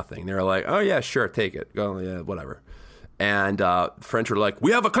said nothing. They were like, oh yeah, sure, take it. Go, yeah, whatever. And French were like,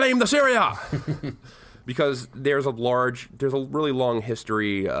 we have a claim to Syria! Because there's a really long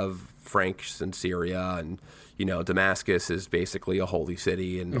history of Franks in Syria, and Damascus is basically a holy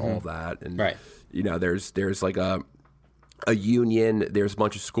city and all that. And right. There's like a union. There's a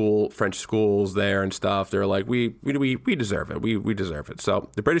bunch of French schools there and stuff. They're like, we deserve it. We deserve it.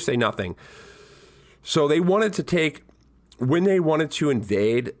 So the British say nothing. So they wanted to when they wanted to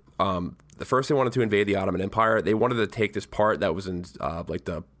invade, first they wanted to invade the Ottoman Empire. They wanted to take this part that was in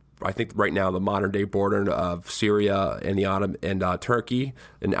I think right now the modern day border of Syria and Turkey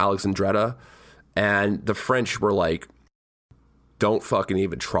and Alexandretta. And the French were like, don't fucking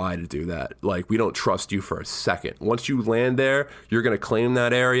even try to do that. Like, we don't trust you for a second. Once you land there, you're going to claim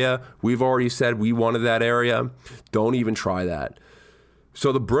that area. We've already said we wanted that area. Don't even try that.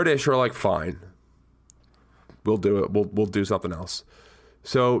 So the British are like, fine, we'll do it. We'll do something else.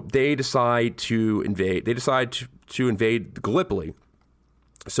 So they decide to invade. They decide to invade Gallipoli.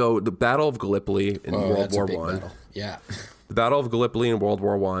 So the Battle of Gallipoli in World War I. Yeah. The Battle of Gallipoli in World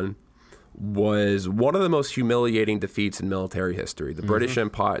War I was one of the most humiliating defeats in military history. The British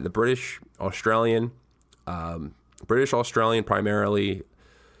Empire, the British Australian primarily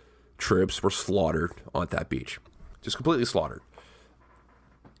troops were slaughtered on that beach, just completely slaughtered.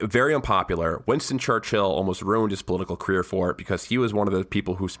 Very unpopular. Winston Churchill almost ruined his political career for it because he was one of the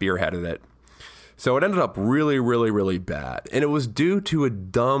people who spearheaded it. So it ended up really, really, really bad. And it was due to a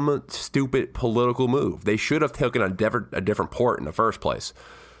dumb, stupid political move. They should have taken a different port in the first place.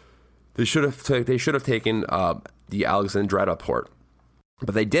 They should have taken the Alexandretta port.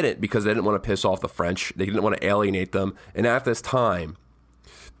 But they didn't because they didn't want to piss off the French. They didn't want to alienate them. And at this time,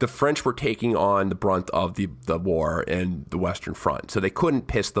 the French were taking on the brunt of the war in the Western Front. So they couldn't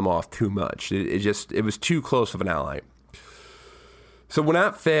piss them off too much. It was too close of an ally. So when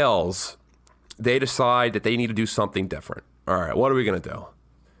that fails, they decide that they need to do something different. All right, what are we going to do?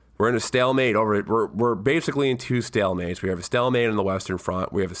 We're in a stalemate we're basically in two stalemates. We have a stalemate on the Western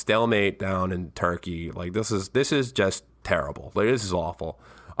Front. We have a stalemate down in Turkey. Like, this is just terrible. Like, this is awful.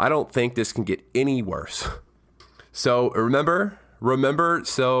 I don't think this can get any worse. So remember,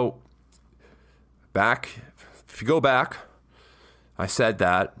 so if you go back, I said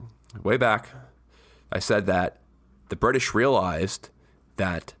that the British realized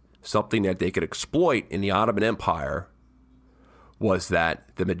that something that they could exploit in the Ottoman Empire was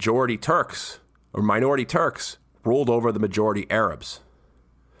that the majority Turks, or minority Turks, ruled over the majority Arabs.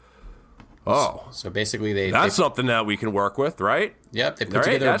 Oh. So basically that's something that we can work with, right? Yep, they put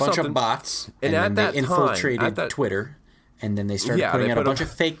together a bunch of bots, and then they infiltrated Twitter, and then they started putting out a bunch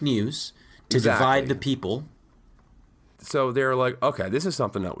of fake news to divide the people. So they're like, okay, this is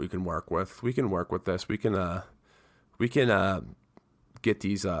something that we can work with. We can work with this. We can get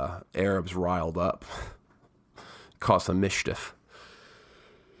these Arabs riled up, cause some mischief.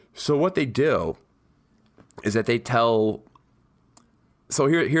 So what they do is that they tell. So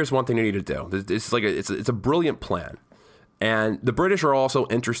here's one thing they need to do. It's a brilliant plan, and the British are also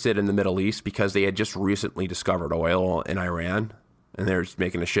interested in the Middle East because they had just recently discovered oil in Iran, and they're just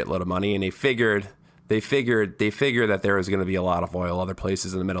making a shitload of money, and they figured that there was going to be a lot of oil other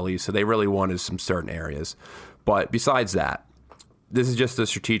places in the Middle East, so they really wanted some certain areas. But besides that, this is just the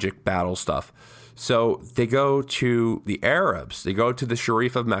strategic battle stuff. So they go to the Arabs. They go to the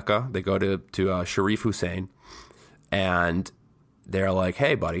Sharif of Mecca. They go to Sharif Hussein, and they're like,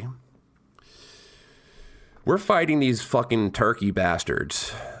 hey, buddy, we're fighting these fucking Turkey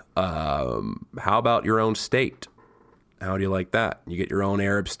bastards. How about your own state? How do you like that? You get your own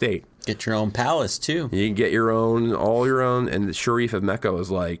Arab state. Get your own palace, too. You can get all your own. And the Sharif of Mecca was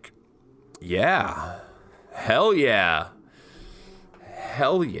like, yeah, hell yeah.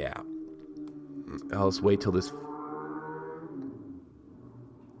 Hell yeah. I'll just wait till this.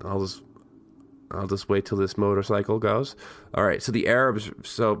 I'll just wait till this motorcycle goes. All right. So the Arabs.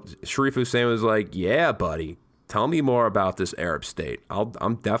 So Sharif Hussein was like, "Yeah, buddy, tell me more about this Arab state.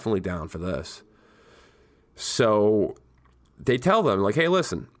 I'm definitely down for this." So they tell them like, "Hey,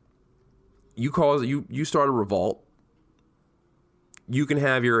 listen, you start a revolt. You can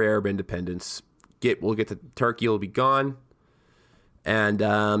have your Arab independence. We'll get to Turkey. Will be gone." And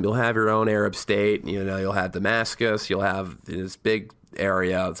you'll have your own Arab state. You know, you'll have Damascus. You'll have this big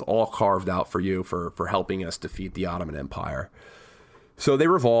area. It's all carved out for you for helping us defeat the Ottoman Empire. So they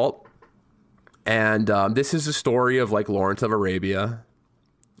revolt. And this is the story of like Lawrence of Arabia.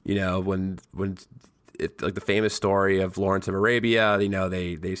 You know, when like the famous story of Lawrence of Arabia, you know,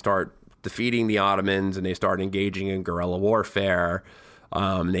 they start defeating the Ottomans and they start engaging in guerrilla warfare.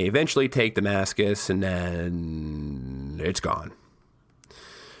 They eventually take Damascus and then it's gone.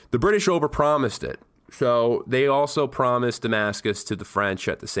 The British overpromised it. So they also promised Damascus to the French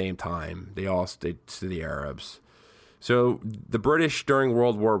at the same time. They also did to the Arabs. So the British during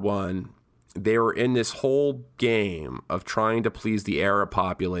World War I, they were in this whole game of trying to please the Arab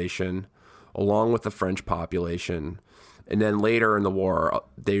population along with the French population. And then later in the war,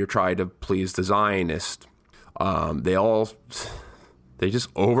 they tried to please the Zionists. They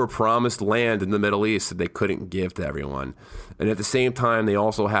just overpromised land in the Middle East that they couldn't give to everyone. And at the same time, they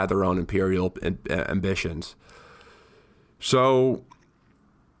also had their own imperial ambitions. So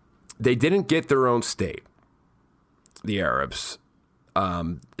they didn't get their own state, the Arabs.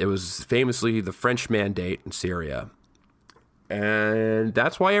 It was famously the French Mandate in Syria. And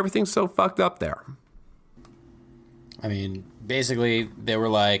that's why everything's so fucked up there. I mean, basically, they were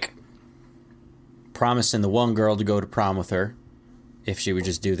like promising the one girl to go to prom with her if she would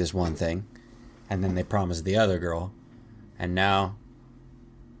just do this one thing. And then they promised the other girl. And now,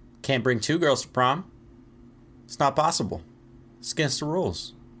 can't bring two girls to prom. It's not possible. It's against the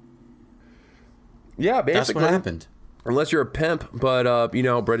rules. Yeah, basically. That's what happened. Unless you're a pimp, but,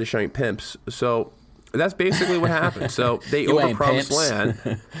 British ain't pimps. So that's basically what happened. So they overpromised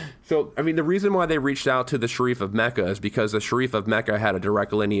land. So, I mean, the reason why they reached out to the Sharif of Mecca is because the Sharif of Mecca had a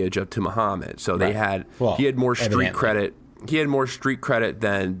direct lineage to Muhammad. So they had, he had more street credit. He had more street credit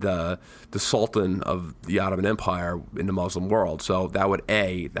than the Sultan of the Ottoman Empire in the Muslim world. So that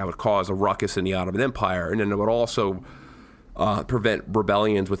would cause a ruckus in the Ottoman Empire, and then it would also prevent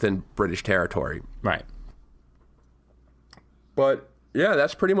rebellions within British territory. Right. But yeah,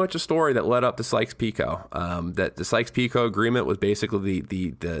 that's pretty much a story that led up to Sykes-Picot. That the Sykes-Picot Agreement was basically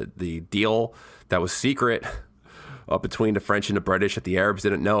the deal that was secret between the French and the British that the Arabs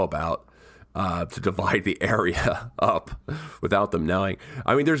didn't know about. To divide the area up without them knowing.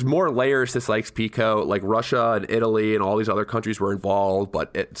 I mean, there's more layers to Sykes-Picot, like Russia and Italy and all these other countries were involved,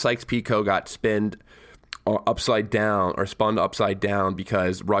 but Sykes-Picot got spun upside down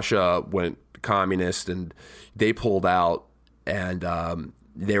because Russia went communist and they pulled out, and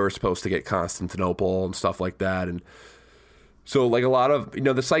they were supposed to get Constantinople and stuff like that. And so like a lot of,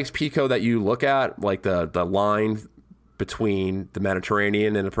 the Sykes-Picot that you look at, like the line between the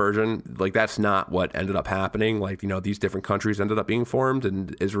Mediterranean and the Persian, like that's not what ended up happening. Like, these different countries ended up being formed,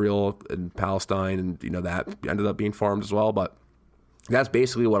 and Israel and Palestine, and that ended up being formed as well. But That's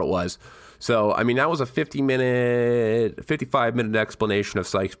basically what it was. So, I mean, that was a 55-minute explanation of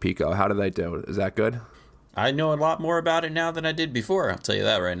Sykes-Picot. How did I do? Is that good? I know a lot more about it now than I did before. I'll tell you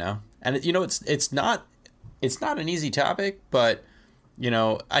that right now. And it's not an easy topic, but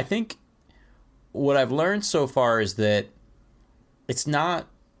I think what I've learned so far is that it's not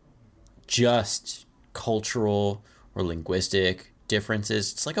just cultural or linguistic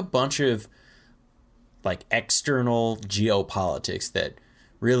differences. It's like a bunch of like external geopolitics that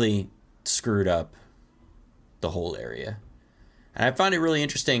really screwed up the whole area. And I find it really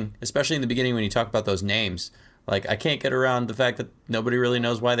interesting, especially in the beginning when you talk about those names. Like, I can't get around the fact that nobody really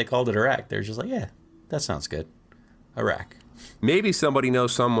knows why they called it Iraq. They're just like, yeah, that sounds good. Iraq. Maybe somebody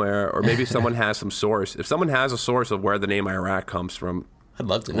knows somewhere, or maybe someone has some source. If someone has a source of where the name Iraq comes from, I'd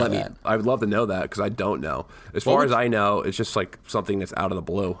love to know that. I would love to know that, because I don't know. As far as I know, it's just like something that's out of the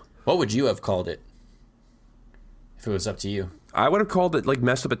blue. What would you have called it if it was up to you? I would have called it like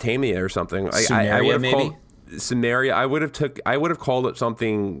Mesopotamia or something. Sumeria, I would have maybe? called Sumeria. I would have called it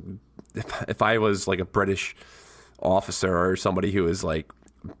something if I was like a British officer or somebody who was like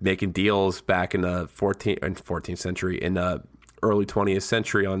making deals back in the 14th century, in the early 20th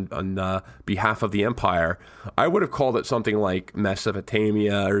century on behalf of the empire. I would have called it something like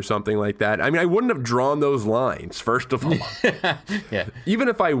Mesopotamia or something like that. I mean, I wouldn't have drawn those lines, first of all. Yeah. Even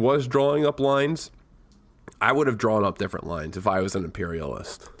if I was drawing up lines, I would have drawn up different lines if I was an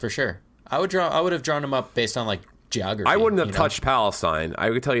imperialist. For sure. I would have drawn them up based on like geography. I wouldn't have touched Palestine. I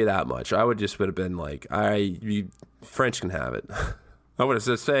could tell you that much. I would have been like, French can have it. I would have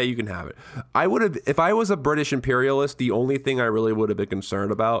said, say you can have it. I would have, if I was a British imperialist, the only thing I really would have been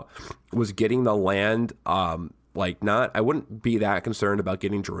concerned about was getting the land. I wouldn't be that concerned about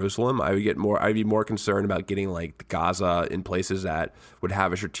getting Jerusalem. I'd be more concerned about getting like Gaza in places that would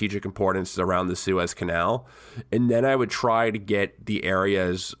have a strategic importance around the Suez Canal. And then I would try to get the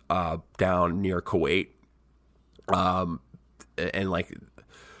areas down near Kuwait. And like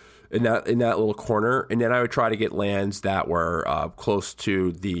in that little corner, and then I would try to get lands that were close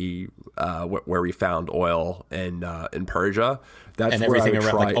to the where we found oil in Persia. That's and where everything I would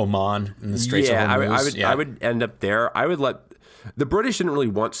around try, like Oman and the Straits of Hormuz. I would end up there. I would let the British didn't really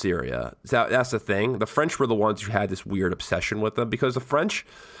want Syria. That's the thing. The French were the ones who had this weird obsession with them, because the French,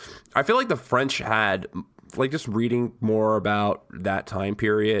 I feel like the French had, like, just reading more about that time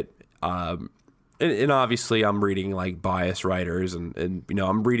period. And obviously I'm reading like biased writers and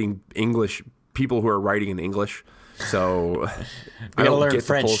I'm reading English, people who are writing in English. So I gotta learn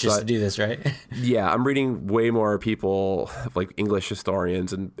French just to do this, right? Yeah, I'm reading way more people like English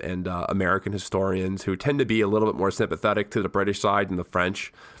historians and American historians who tend to be a little bit more sympathetic to the British side than the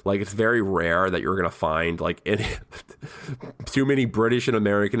French. Like, it's very rare that you're going to find like too many British and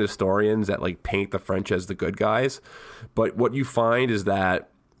American historians that like paint the French as the good guys. But what you find is that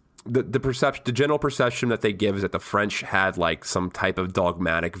the general perception that they give is that the French had like some type of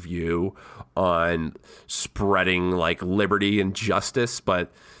dogmatic view on spreading like liberty and justice,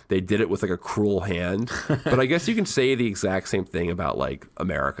 but they did it with like a cruel hand. But I guess you can say the exact same thing about like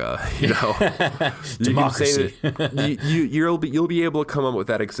America, Democracy. You'll be able to come up with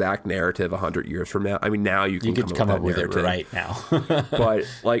that exact narrative 100 years from now. I mean, now you can come up with it right now. But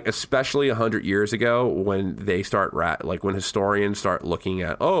like, especially 100 years ago, when they start when historians start looking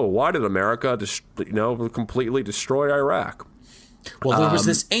at, why did America completely destroy Iraq? Well, there was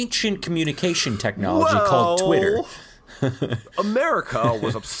this ancient communication technology called Twitter. America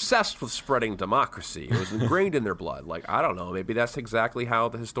was obsessed with spreading democracy. It was ingrained in their blood. Like, I don't know. Maybe that's exactly how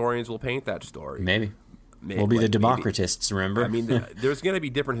the historians will paint that story. Maybe. We'll be the democratists, remember? I mean, there's going to be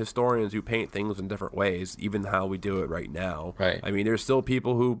different historians who paint things in different ways, even how we do it right now. Right. I mean, there's still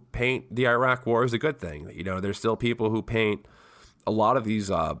people who paint the Iraq War as a good thing. There's still people who paint a lot of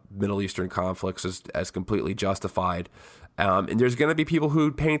these Middle Eastern conflicts as completely justified. And there's going to be people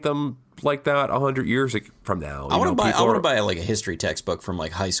who paint them like that 100 years from now. I want to buy like a history textbook from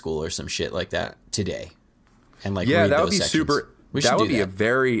like high school or some shit like that today, and like read that would those be sections. super. That would be a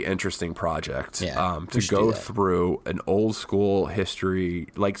very interesting project. To go through an old school history,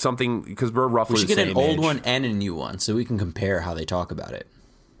 like something, because we're roughly the same age. We should get an old one and a new one so we can compare how they talk about it.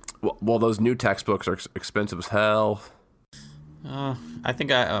 Well, those new textbooks are expensive as hell. I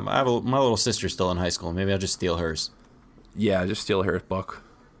think I have my little sister's still in high school. Maybe I'll just steal hers. Yeah, just steal her book.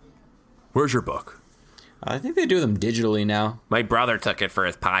 Where's your book? I think they do them digitally now. My brother took it for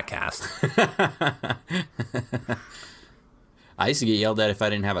his podcast. I used to get yelled at if I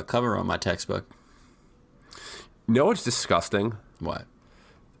didn't have a cover on my textbook. You know what's disgusting? What?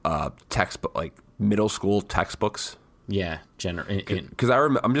 Textbook, like middle school textbooks. Yeah, because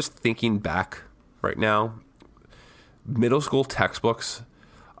I'm just thinking back right now. middle school textbooks,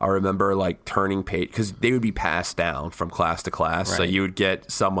 I remember like turning page because they would be passed down from class to class. Right. So you would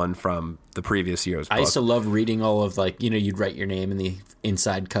get someone from the previous year's book. I used to love reading all of like, you'd write your name in the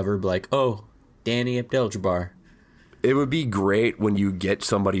inside cover, like, oh, Danny Abdel-Jabbar. It would be great when you get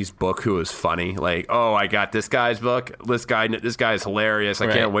somebody's book who is funny. Like, oh, I got this guy's book. This guy is hilarious.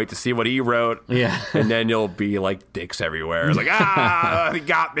 I can't wait to see what he wrote. Yeah. And then you'll be like dicks everywhere. Like, he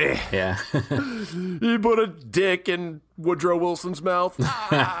got me. Yeah. He put a dick in Woodrow Wilson's mouth.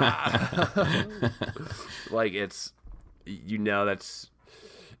 Like, it's, that's,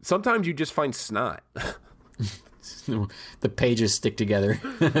 sometimes you just find snot. The pages stick together.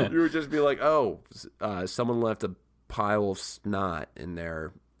 You would just be like, oh, someone left a pile of snot in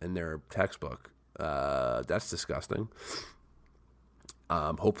their textbook. That's disgusting.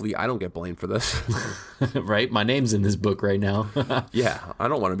 Hopefully I don't get blamed for this. Right? My name's in this book right now. Yeah, I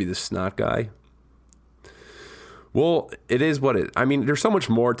don't want to be the snot guy. Well, it is what it. I mean, there's so much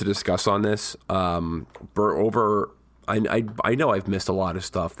more to discuss on this. I know I've missed a lot of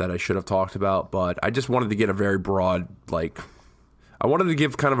stuff that I should have talked about, but I just wanted to get a very broad, I wanted to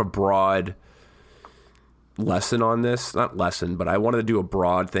give kind of a broad lesson on this. Not lesson, but I wanted to do a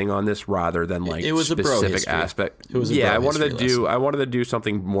broad thing on this rather than it was specific aspect. It was a I wanted to do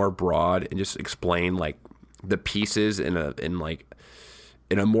something more broad and just explain like the pieces in a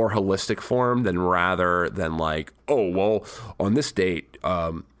more holistic form rather than like, oh, well, on this date,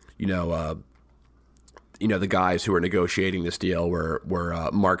 the guys who were negotiating this deal were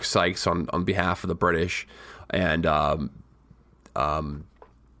Mark Sykes on behalf of the British and Guy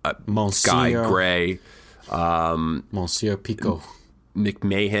Gray, Monsieur Picot.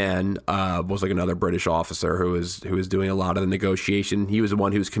 McMahon was like another British officer who was doing a lot of the negotiation. He was the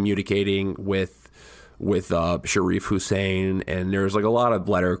one who was communicating with Sharif Hussein, and there's like a lot of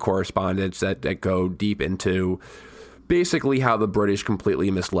letter correspondence that go deep into basically how the British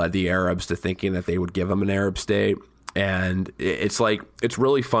completely misled the Arabs to thinking that they would give them an Arab state. And it's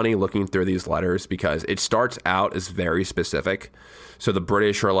really funny looking through these letters because it starts out as very specific. So the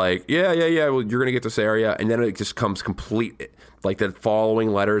British are like, yeah, well, you're going to get this area. And then it just comes complete, like the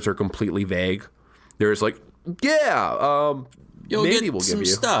following letters are completely vague. There's like, maybe we'll give you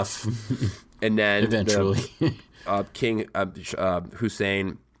stuff. And then eventually King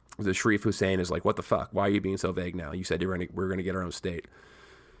Hussein, the Sharif Hussein is like, what the fuck? Why are you being so vague now? You said we're going to get our own state.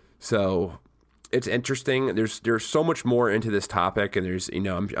 So it's interesting. There's so much more into this topic, and there's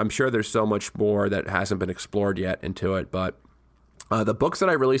I'm sure there's so much more that hasn't been explored yet into it. But the books that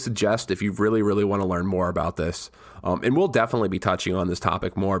I really suggest if you really, really want to learn more about this, and we'll definitely be touching on this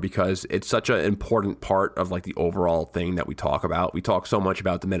topic more because it's such an important part of like the overall thing that we talk about. We talk so much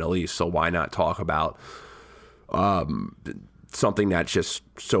about the Middle East, so why not talk about something that's just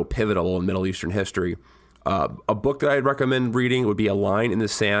so pivotal in Middle Eastern history? A book that I'd recommend reading would be A Line in the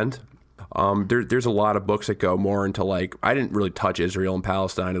Sand. There's a lot of books that go more into like, I didn't really touch Israel and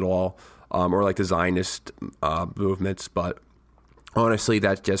Palestine at all, or like the Zionist movements, but honestly,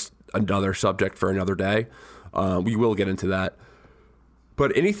 that's just another subject for another day. We will get into that.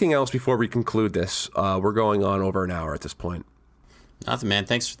 But anything else before we conclude this? We're going on over an hour at this point. Nothing, man.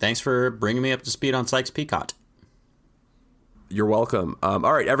 Thanks for bringing me up to speed on Sykes-Picot. You're welcome. All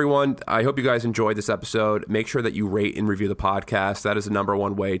right, everyone. I hope you guys enjoyed this episode. Make sure that you rate and review the podcast. That is the number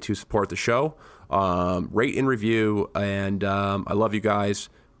one way to support the show. Rate and review. And I love you guys.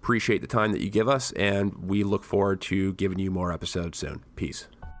 Appreciate the time that you give us. And we look forward to giving you more episodes soon. Peace.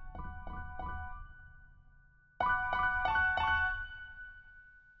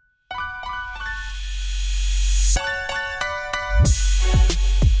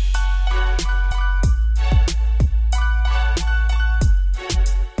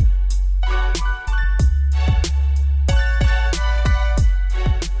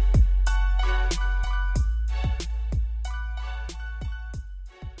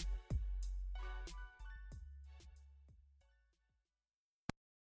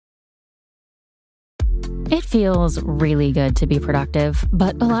 It feels really good to be productive,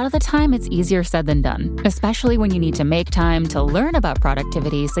 but a lot of the time it's easier said than done, especially when you need to make time to learn about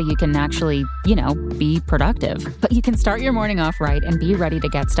productivity so you can actually, be productive. But you can start your morning off right and be ready to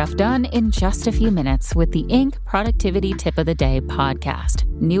get stuff done in just a few minutes with the Inc. Productivity Tip of the Day podcast.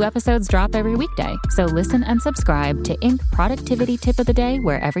 New episodes drop every weekday, so listen and subscribe to Inc. Productivity Tip of the Day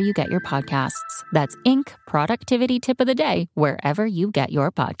wherever you get your podcasts. That's Inc. Productivity Tip of the Day wherever you get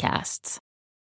your podcasts.